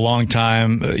game for a long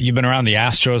time. You've been around the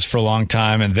Astros for a long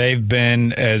time, and they've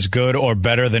been as good or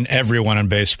better than everyone in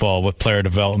baseball with player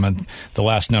development the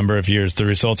last number of years. The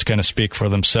results kind of speak for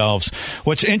themselves.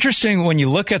 What's interesting when you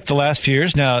look at the last few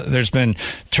years now, there's been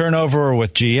turnover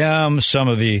with GM. Some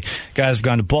of the guys have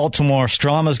gone to Baltimore.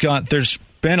 Strama's gone. There's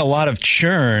been a lot of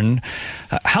churn.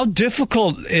 How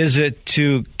difficult is it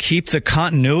to keep the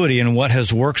continuity in what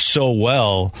has worked so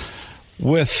well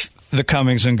with the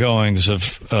comings and goings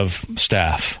of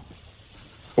staff?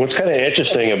 What's kind of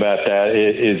interesting about that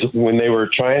is when they were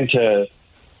trying to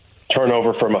turn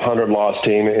over from a 100-loss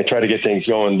team and try to get things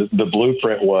going, the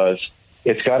blueprint was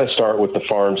it's got to start with the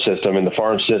farm system, and the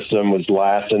farm system was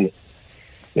last in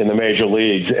the major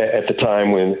leagues at the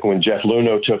time when Jeff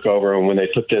Luhnow took over and when they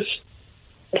put this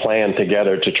plan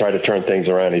together to try to turn things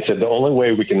around. He said the only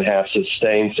way we can have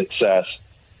sustained success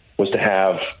was to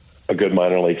have a good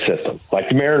minor league system, like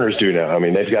the Mariners do now. I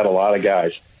mean, they've got a lot of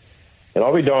guys. And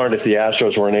I'll be darned if the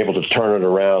Astros weren't able to turn it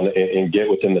around and get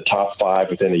within the top 5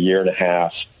 within a year and a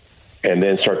half and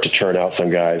then start to churn out some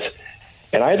guys.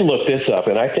 And I had to look this up,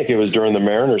 and I think it was during the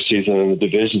Mariners season in the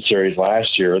division series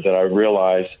last year that I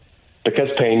realized, because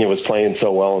Pena was playing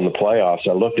so well in the playoffs,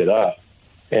 I looked it up,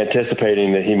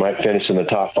 anticipating that he might finish in the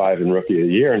top 5 in Rookie of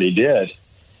the Year, and he did.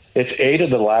 It's 8 of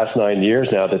the last 9 years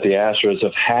now that the Astros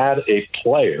have had a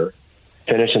player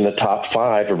finish in the top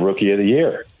 5 of Rookie of the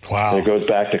Year. Wow. And it goes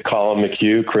back to Colin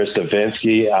McHugh, Chris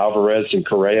Davinsky, Alvarez and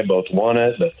Correa both won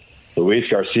it, but Luis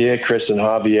Garcia, Kristen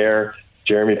Javier,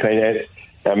 Jeremy Pena.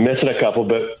 I'm missing a couple,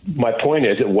 but my point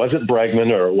is it wasn't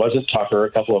Bregman or it wasn't Tucker,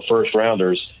 a couple of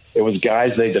first-rounders. It was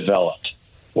guys they developed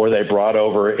or they brought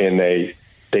over and they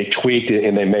tweaked it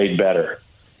and they made better.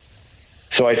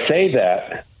 So I say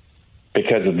that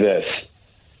because of this.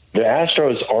 The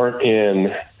Astros aren't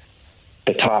in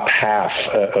the top half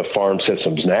of farm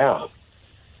systems now,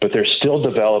 but they're still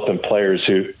developing players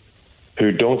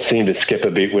who don't seem to skip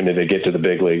a beat when they get to the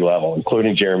big league level,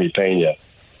 including Jeremy Pena,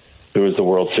 who was the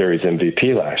World Series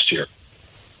MVP last year.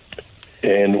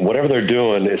 And whatever they're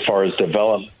doing as far as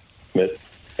development,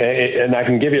 and I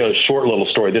can give you a short little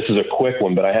story. This is a quick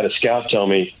one, but I had a scout tell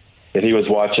me that he was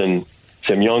watching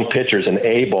some young pitchers in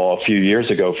A-ball a few years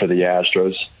ago for the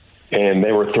Astros, and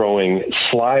they were throwing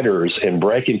sliders and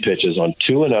breaking pitches on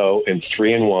 2-0 and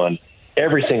 3-1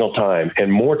 every single time.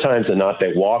 And more times than not,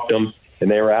 they walked them, and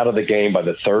they were out of the game by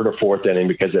the 3rd or 4th inning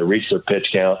because they reached their pitch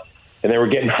count. And they were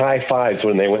getting high fives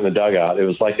when they went in the dugout. It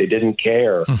was like they didn't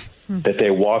care that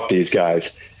they walked these guys.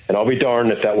 And I'll be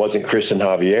darned if that wasn't Kristen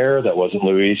Javier, that wasn't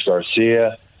Luis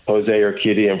Garcia, Jose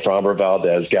Urquidy, and Framber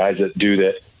Valdez, guys that do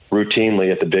that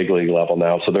routinely at the big league level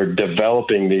now. So they're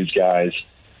developing these guys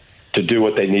to do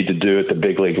what they need to do at the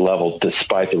big league level,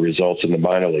 despite the results in the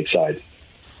minor league side.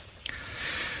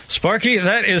 Sparky,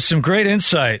 that is some great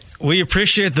insight. We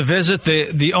appreciate the visit.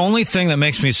 The only thing that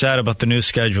makes me sad about the new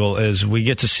schedule is we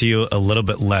get to see you a little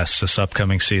bit less this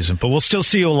upcoming season, but we'll still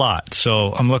see you a lot.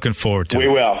 So I'm looking forward to it. We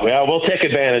will. Well, we'll take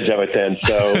advantage of it then.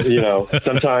 So,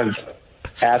 sometimes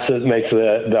absence makes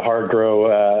the heart grow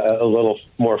a little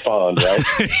more fond, right?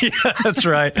 Yeah, that's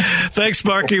right. Thanks,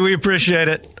 Sparky. We appreciate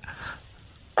it.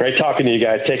 Great talking to you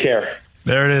guys. Take care.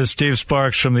 There it is, Steve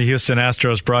Sparks from the Houston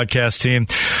Astros broadcast team.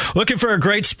 Looking for a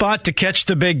great spot to catch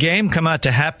the big game? Come out to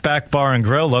Hatback Bar and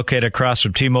Grill, located across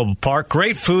from T-Mobile Park.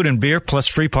 Great food and beer, plus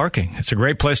free parking. It's a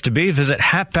great place to be. Visit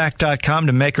hatback.com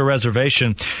to make a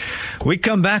reservation. We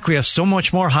come back. We have so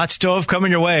much more Hot Stove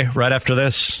coming your way right after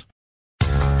this.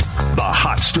 The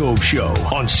Hot Stove Show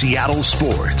on Seattle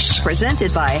Sports.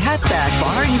 Presented by Hatback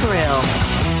Bar and Grill.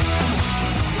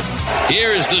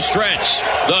 Here's the stretch.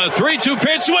 The 3-2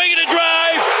 pitch, swing and a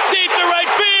drive. Deep to right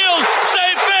field.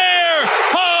 Stay fair.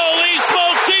 Holy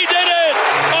smokes, he did it.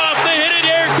 Off the Hit It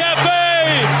Air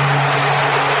Cafe.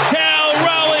 Cal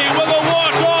Raleigh with a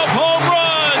walk-off home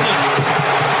run.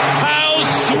 How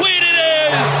sweet it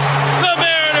is. The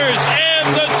Mariners end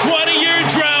the 20-year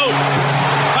drought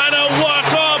on a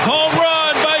walk-off home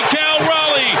run by Cal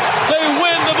Raleigh. They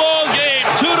win the ball game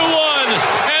 2-1,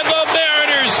 and the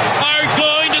Mariners are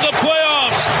going to the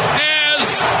playoffs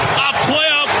as a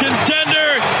playoff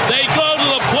contender. They go to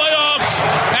the playoffs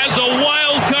as a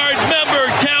wild card member.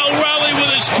 Cal Raleigh with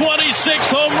his 26th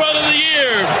home run of the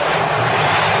year.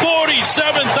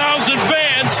 47,000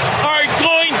 fans are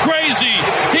going crazy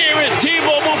here at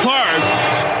T-Mobile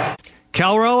Park.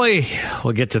 Cal Raleigh,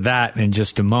 we'll get to that in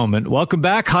just a moment. Welcome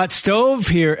back. Hot Stove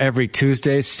here every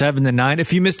Tuesday, 7 to 9.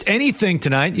 If you missed anything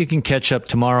tonight, you can catch up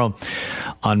tomorrow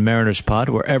on Mariners Pod,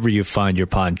 wherever you find your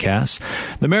podcasts.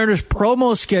 The Mariners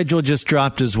promo schedule just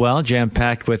dropped as well,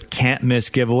 jam-packed with can't-miss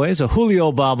giveaways, a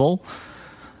Julio bobble,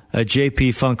 a JP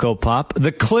Funko Pop,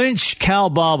 the Clinch Cal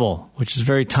bobble, which is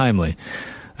very timely,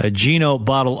 a Gino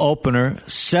bottle opener,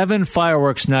 7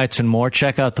 fireworks nights and more.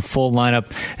 Check out the full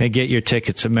lineup and get your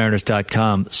tickets at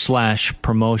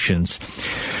mariners.com/promotions.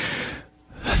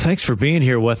 Thanks for being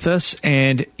here with us.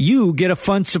 And you get a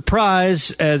fun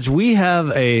surprise as we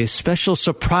have a special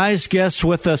surprise guest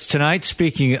with us tonight.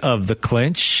 Speaking of the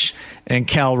Clinch and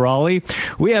Cal Raleigh,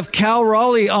 we have Cal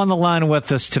Raleigh on the line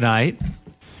with us tonight.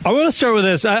 I want to start with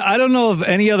this. I don't know of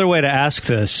any other way to ask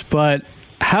this, but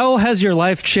how has your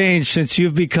life changed since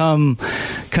you've become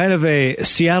kind of a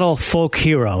Seattle folk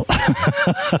hero?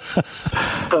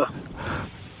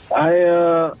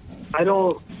 I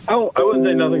wouldn't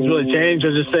say nothing's really changed. I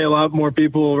just say a lot more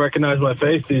people recognize my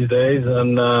face these days,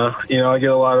 and I get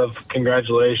a lot of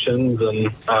congratulations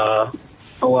and a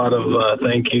lot of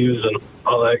thank yous and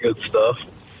all that good stuff.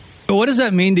 What does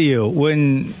that mean to you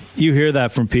when you hear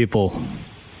that from people?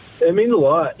 It means a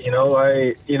lot,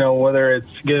 whether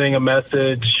it's getting a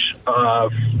message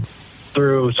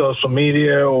through social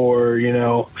media or,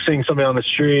 seeing somebody on the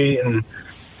street and,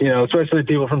 especially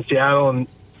people from Seattle and,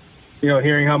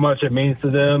 hearing how much it means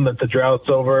to them that the drought's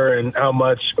over and how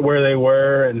much where they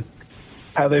were and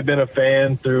how they've been a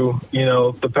fan through,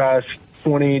 the past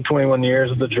 20, 21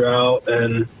 years of the drought.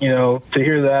 And, to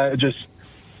hear that,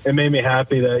 it made me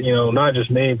happy that, not just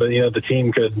me, but, the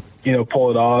team could, pull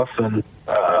it off and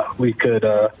we could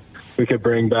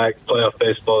bring back playoff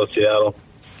baseball to Seattle.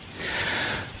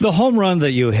 The home run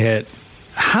that you hit,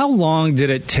 how long did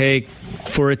it take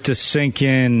for it to sink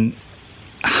in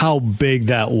how big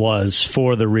that was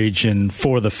for the region,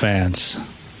 for the fans?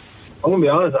 I'm going to be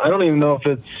honest, I don't even know if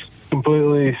it's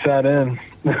completely sat in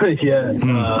yet.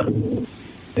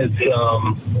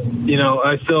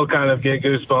 I still kind of get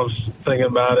goosebumps thinking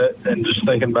about it and just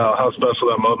thinking about how special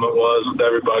that moment was with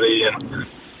everybody. And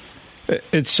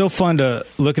it's so fun to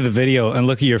look at the video and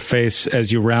look at your face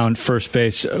as you round first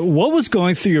base. What was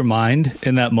going through your mind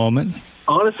in that moment?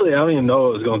 Honestly, I don't even know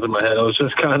what was going through my head. It was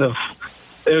just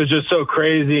it was just so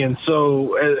crazy and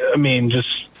so,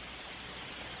 just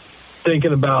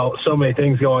thinking about so many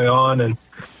things going on and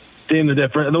seeing the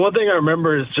different. And the one thing I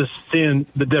remember is just seeing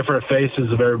the different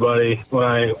faces of everybody when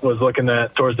I was looking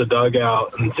towards the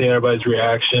dugout and seeing everybody's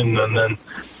reaction, and then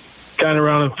kind of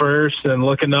rounding first and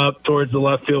looking up towards the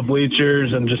left field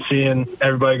bleachers and just seeing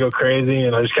everybody go crazy.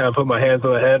 And I just kind of put my hands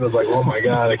on my head and was like, oh my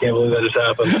God, I can't believe that just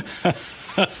happened.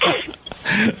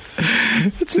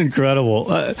 It's incredible.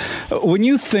 When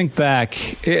you think back,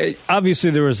 obviously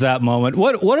there was that moment.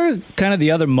 What are kind of the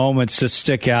other moments that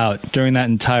stick out during that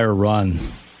entire run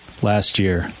last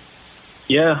year?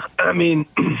 Yeah,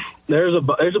 there's a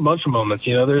bunch of moments.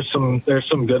 There's some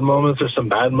good moments, there's some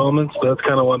bad moments, but that's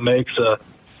kind of what makes a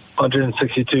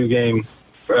 162 game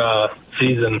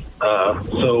season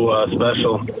so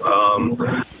special.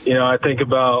 I think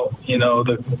about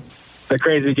the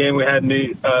crazy game we had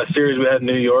series we had in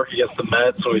New York against the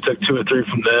Mets when we took 2 or 3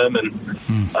 from them, and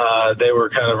they were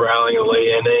kind of rallying a late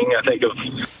inning. I think of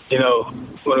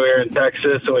when we were in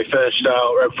Texas and we finished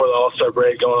out right before the All-Star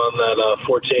break going on that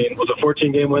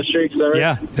 14 game win streak. Is that right?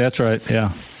 Yeah, that's right.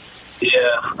 Yeah.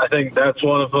 Yeah, I think that's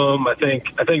one of them. I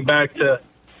think back to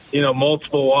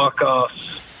multiple walk-offs,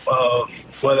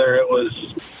 whether it was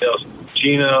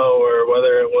Gino or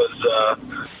whether it was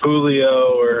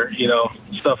Julio or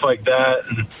stuff like that,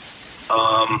 and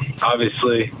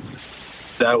obviously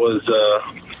that was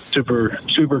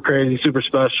super crazy, super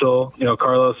special.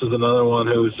 Carlos is another one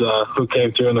who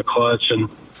came through in the clutch, and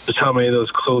just how many of those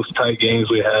close, tight games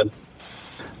we had.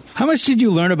 How much did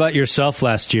you learn about yourself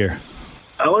last year?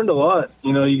 I learned a lot.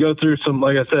 You go through some,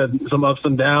 like I said, some ups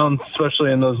and downs,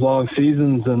 especially in those long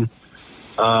seasons, and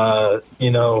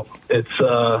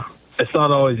it's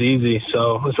not always easy.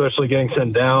 So especially getting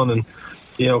sent down and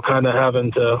kind of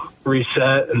having to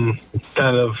reset and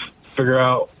kind of figure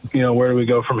out where do we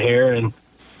go from here, and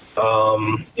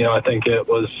I think it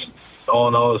was all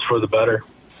in all, it was for the better.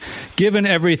 Given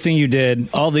everything you did,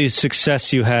 all the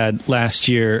success you had last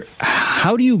year,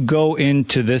 how do you go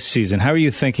into this season? How are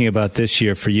you thinking about this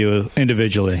year for you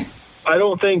individually? I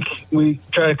don't think we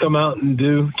try to come out and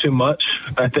do too much.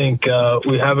 I think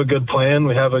we have a good plan.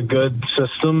 We have a good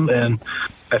system, and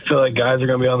I feel like guys are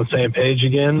going to be on the same page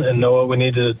again and know what we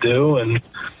need to do. And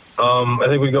I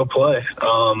think we go play.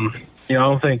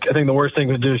 I think the worst thing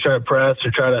to do is try to press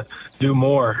or try to do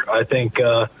more. I think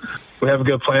we have a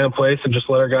good plan in place and just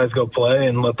let our guys go play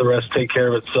and let the rest take care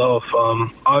of itself.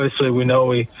 Obviously, we know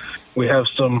we have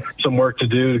some work to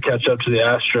do to catch up to the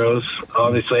Astros,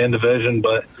 obviously in division,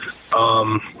 but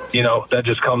that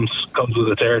just comes with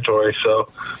the territory. So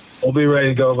we'll be ready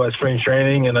to go by spring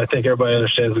training, and I think everybody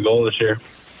understands the goal this year.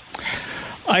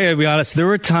 I gotta be honest, there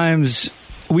were times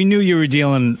we knew you were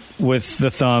dealing with the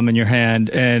thumb in your hand,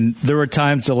 and there were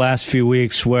times the last few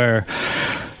weeks where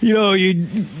you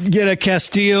get a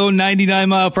Castillo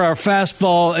 99-mile-per-hour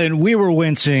fastball, and we were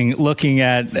wincing looking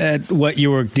at what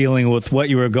you were dealing with, what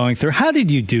you were going through. How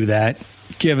did you do that,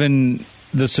 given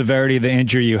the severity of the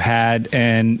injury you had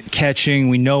and catching?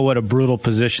 We know what a brutal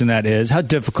position that is. How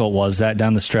difficult was that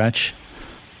down the stretch?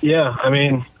 Yeah, I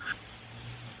mean,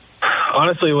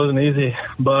 honestly, it wasn't easy.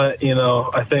 But,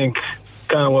 I think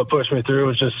kind of what pushed me through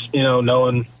was just,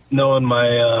 knowing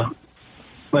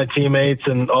my teammates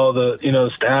and all the,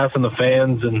 staff and the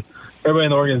fans and everybody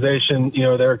in the organization, they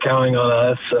were counting on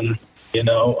us. And,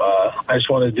 I just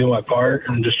wanted to do my part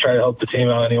and just try to help the team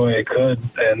out any way I could.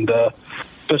 And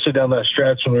especially down that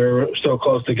stretch when we were so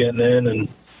close to getting in and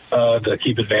to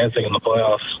keep advancing in the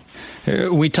playoffs.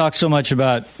 We talk so much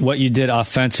about what you did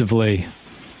offensively,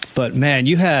 but, man,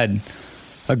 you had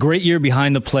a great year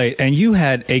behind the plate, and you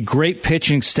had a great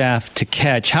pitching staff to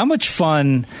catch. How much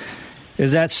fun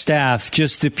is that staff,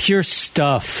 just the pure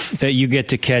stuff that you get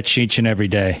to catch each and every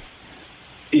day?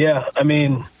 Yeah, I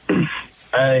mean,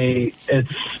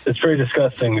 it's pretty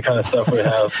disgusting, the kind of stuff we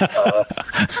have.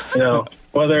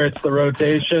 Whether it's the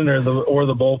rotation or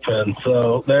the bullpen.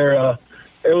 So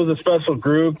it was a special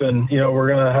group, and we're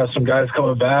gonna have some guys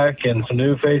coming back and some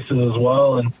new faces as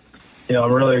well. And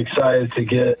I'm really excited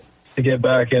to get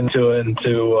back into it and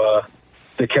to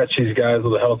catch these guys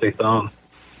with a healthy thumb.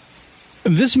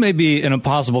 This may be an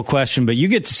impossible question, but you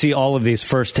get to see all of these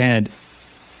firsthand.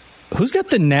 Who's got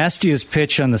the nastiest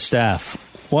pitch on the staff?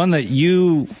 One that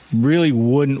you really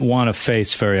wouldn't want to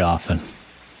face very often?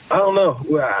 I don't know.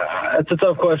 It's a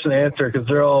tough question to answer because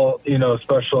they're all,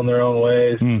 special in their own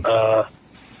ways. We got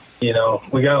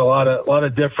a lot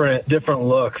of different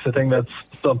looks. I think that's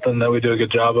something that we do a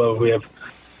good job of. We have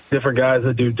different guys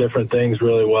that do different things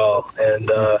really well, and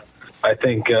I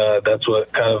think that's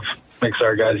what kind of makes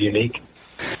our guys unique.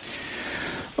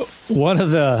 One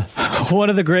of the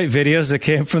great videos that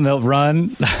came from the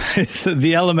run is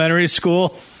the elementary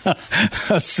school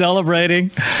celebrating.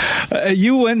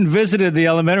 You went and visited the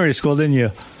elementary school, didn't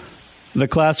you? The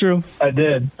classroom? I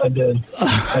did.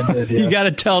 Yeah. You got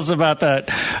to tell us about that,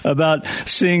 about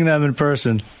seeing them in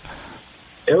person.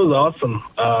 It was awesome.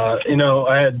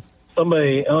 I had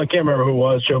somebody, I can't remember who it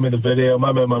was, show me the video. It might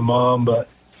have been my mom, but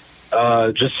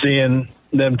just seeing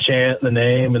them chant the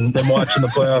name and them watching the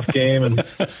playoff game and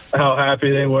how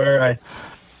happy they were.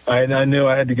 I knew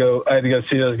I had to go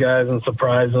see those guys and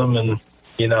surprise them, and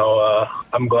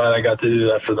I'm glad I got to do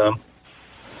that for them.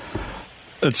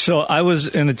 So I was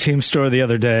in the team store the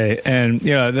other day, and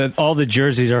all the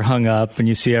jerseys are hung up, and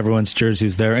you see everyone's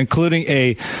jerseys there, including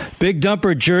a Big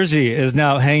Dumper jersey is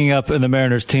now hanging up in the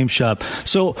Mariners team shop.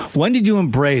 So when did you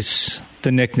embrace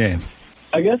the nickname?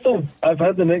 I guess I've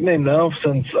had the nickname now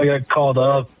since I got called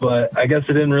up, but I guess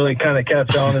it didn't really kind of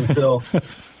catch on until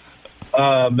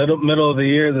middle of the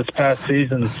year this past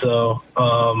season. So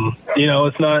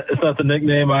it's not the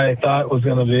nickname I thought it was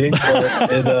going to be,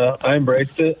 but I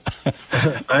embraced it.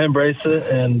 I embraced it,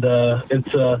 and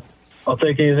I'll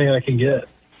take anything I can get.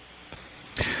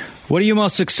 What are you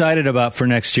most excited about for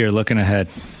next year, looking ahead?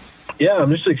 Yeah,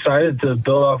 I'm just excited to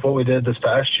build off what we did this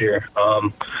past year.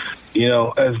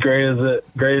 As great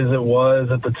as it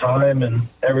was at the time and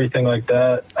everything like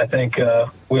that, I think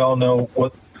we all know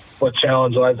what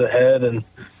challenge lies ahead, and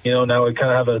now we kind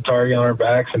of have a target on our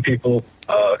backs, and people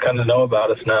kind of know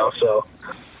about us now. So,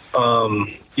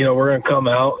 we're going to come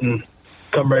out and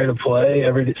come ready to play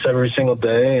every single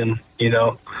day, and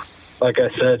like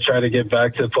I said, try to get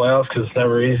back to the playoffs because it's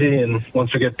never easy. And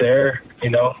once we get there, we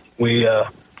know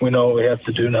what we have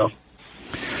to do now.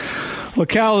 Well,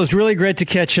 Cal, it was really great to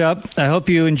catch up. I hope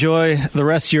you enjoy the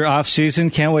rest of your off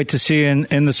season. Can't wait to see you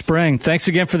in the spring. Thanks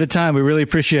again for the time. We really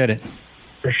appreciate it.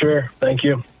 For sure. Thank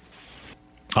you.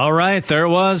 All right, there it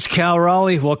was, Cal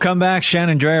Raleigh. We'll come back.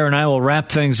 Shannon Drayer and I will wrap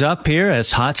things up here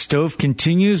as Hot Stove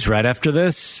continues right after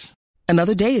this.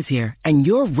 Another day is here, and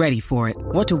you're ready for it.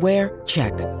 What to wear?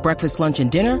 Check. Breakfast, lunch, and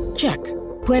dinner? Check.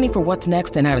 Planning for what's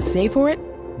next and how to save for it?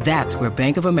 That's where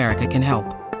Bank of America can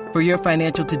help. For your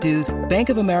financial to-dos, Bank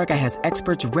of America has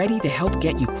experts ready to help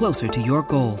get you closer to your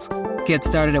goals. Get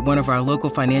started at one of our local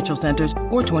financial centers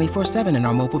or 24/7 in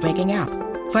our mobile banking app.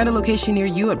 Find a location near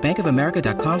you at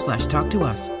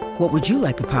bankofamerica.com/talktous. What would you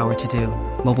like the power to do?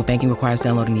 Mobile banking requires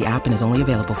downloading the app and is only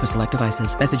available for select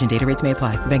devices. Message and data rates may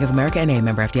apply. Bank of America N.A.,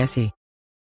 member FDIC.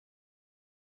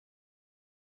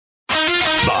 The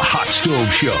Hot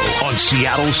Stove Show on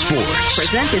Seattle Sports.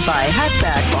 Presented by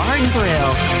Hatback Bar and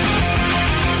Grill.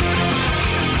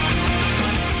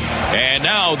 And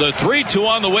now the 3-2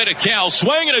 on the way to Cal.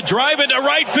 Swing and a drive into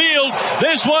right field.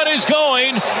 This one is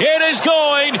going. It is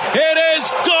going. It is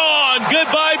gone.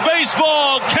 Goodbye,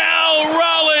 baseball. Cal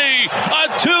Raleigh, a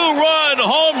 2-run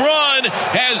home run,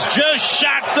 has just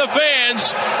shocked the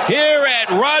fans here at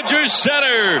Rogers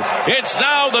Center. It's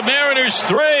now the Mariners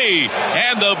 3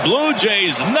 and the Blue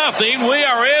Jays nothing. We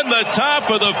are in the top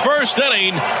of the first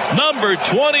inning. Number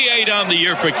 28 on the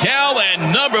year for Cal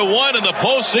and number 1 in the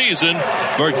postseason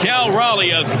for Cal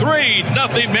Raleigh. A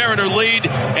 3-0 Mariner lead,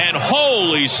 and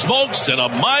holy smokes, and a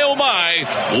my,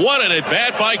 what an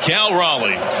at-bat by Cal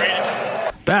Raleigh.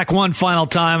 Back one final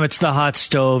time. It's the Hot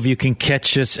Stove. You can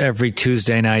catch us every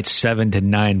Tuesday night, 7 to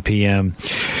 9 p.m.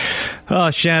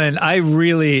 Oh, Shannon, I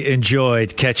really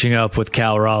enjoyed catching up with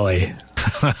Cal Raleigh.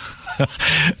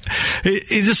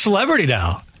 He's a celebrity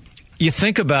now. You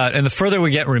think about, and the further we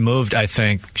get removed, I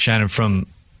think, Shannon, from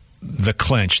the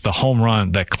clinch, the home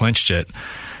run that clinched it,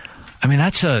 I mean,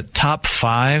 that's a top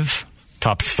 5,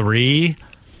 top 3,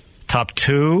 top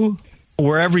 2,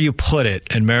 wherever you put it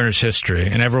in Mariners history.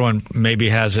 And everyone maybe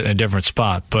has it in a different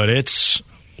spot, but it's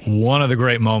one of the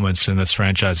great moments in this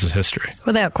franchise's history.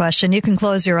 Without question. You can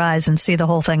close your eyes and see the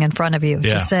whole thing in front of you,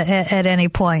 just at any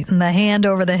point. And the hand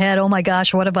over the head, oh my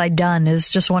gosh, what have I done, is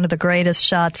just one of the greatest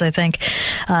shots, I think,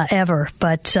 ever.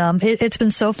 But it's been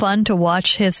so fun to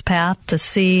watch his path, to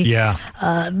see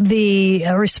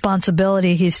the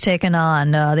responsibility he's taken on,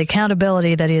 the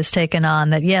accountability that he has taken on,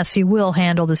 that yes, he will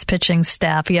handle this pitching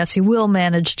staff. Yes, he will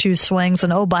manage 2 swings.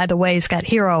 And oh, by the way, he's got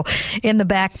Hero in the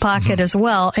back pocket as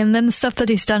well. And then the stuff that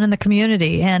he's done in the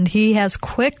community, and he has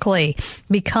quickly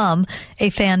become a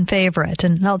fan favorite.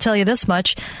 And I'll tell you this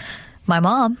much, my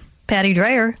mom, Patty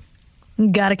Dreyer,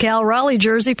 got a Cal Raleigh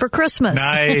jersey for Christmas.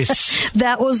 Nice.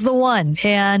 That was the one.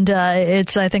 And I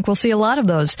think we'll see a lot of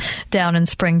those down in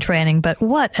spring training. But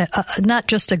what, not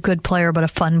just a good player, but a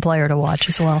fun player to watch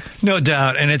as well. No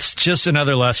doubt. And it's just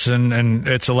another lesson, and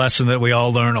it's a lesson that we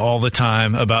all learn all the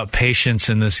time about patience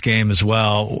in this game as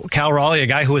well. Cal Raleigh, a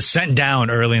guy who was sent down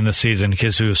early in the season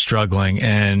because he was struggling,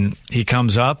 and he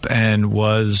comes up and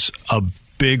was a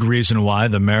big reason why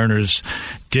the Mariners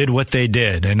did what they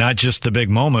did, and not just the big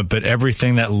moment, but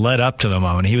everything that led up to the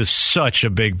moment. He was such a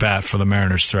big bat for the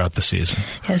Mariners throughout the season.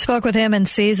 I spoke with him in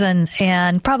season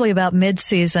and probably about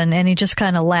mid-season, and he just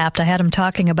kind of laughed. I had him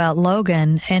talking about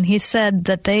Logan, and he said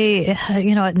that they,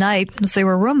 at night, as they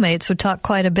were roommates, would talk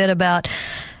quite a bit about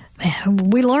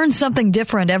we learn something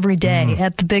different every day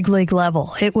at the big league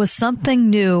level. It was something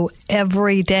new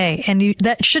every day, and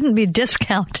that shouldn't be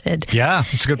discounted. Yeah,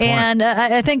 that's a good point. And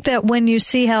I think that when you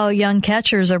see how young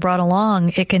catchers are brought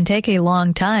along, it can take a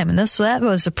long time. And that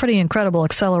was a pretty incredible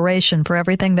acceleration for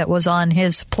everything that was on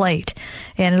his plate.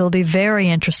 And it'll be very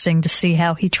interesting to see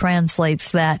how he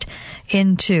translates that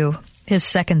into his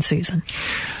second season.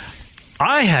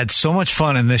 I had so much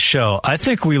fun in this show. I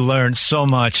think we learned so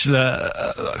much.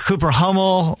 Cooper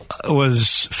Hummel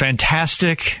was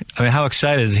fantastic. I mean, how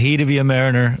excited is he to be a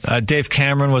Mariner? Dave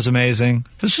Cameron was amazing.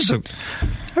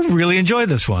 I really enjoyed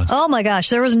this one. Oh my gosh.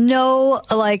 There was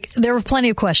there were plenty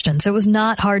of questions. It was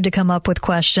not hard to come up with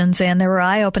questions, and there were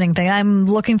eye-opening things. I'm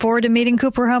looking forward to meeting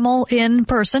Cooper Hummel in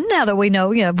person now that we know,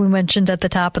 we mentioned at the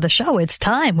top of the show, it's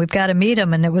time. We've got to meet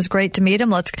him, and it was great to meet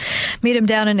him. Let's meet him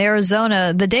down in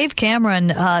Arizona. The Dave Cameron,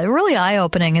 really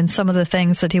eye-opening in some of the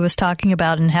things that he was talking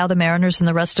about and how the Mariners and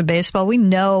the rest of baseball, we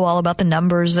know all about the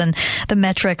numbers and the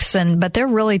metrics, but they're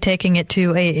really taking it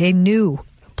to a new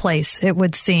place, it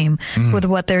would seem, with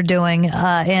what they're doing.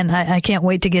 And I can't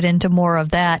wait to get into more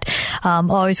of that.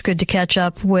 Always good to catch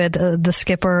up with the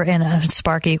skipper and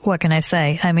Sparky. What can I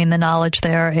say? I mean, the knowledge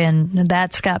there, and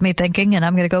that's got me thinking, and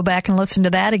I'm going to go back and listen to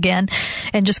that again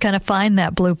and just kind of find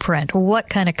that blueprint. What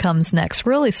kind of comes next?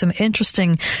 Really some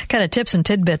interesting kind of tips and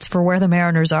tidbits for where the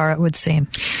Mariners are, it would seem.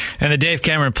 And the Dave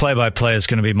Cameron play-by-play is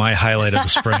going to be my highlight of the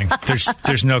spring.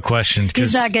 There's no question.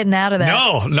 He's not getting out of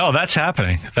that. No, that's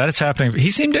happening. That is happening. He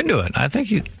seemed into it. I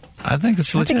think it's legit.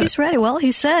 I think he's ready. Well,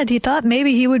 he said he thought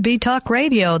maybe he would be talk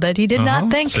radio, that he did not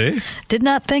think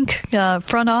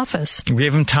front office. We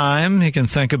gave him time. He can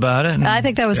think about it. I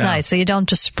think that was nice. So you don't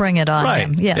just spring it on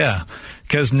him. Yes. Yeah.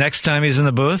 Because next time he's in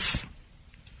the booth,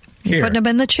 putting him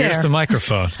in the chair. Here's the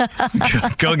microphone.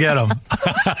 Go get him.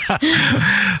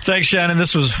 Thanks, Shannon.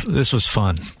 This was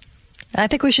fun. I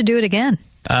think we should do it again.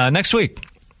 Next week.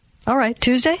 All right.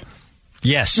 Tuesday?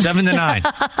 Yes, 7 to 9.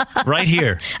 Right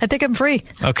here. I think I'm free.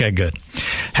 Okay, good.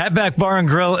 Hatback Bar and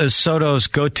Grill is Soto's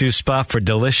go-to spot for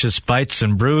delicious bites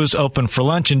and brews. Open for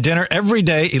lunch and dinner every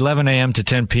day, 11 a.m. to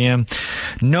 10 p.m.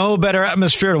 No better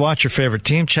atmosphere to watch your favorite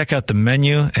team. Check out the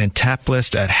menu and tap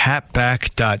list at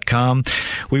hatback.com.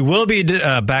 We will be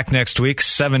back next week,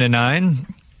 7 to 9.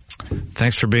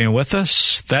 Thanks for being with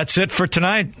us. That's it for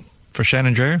tonight. For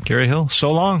Shannon Drayer, Gary Hill,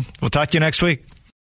 so long. We'll talk to you next week.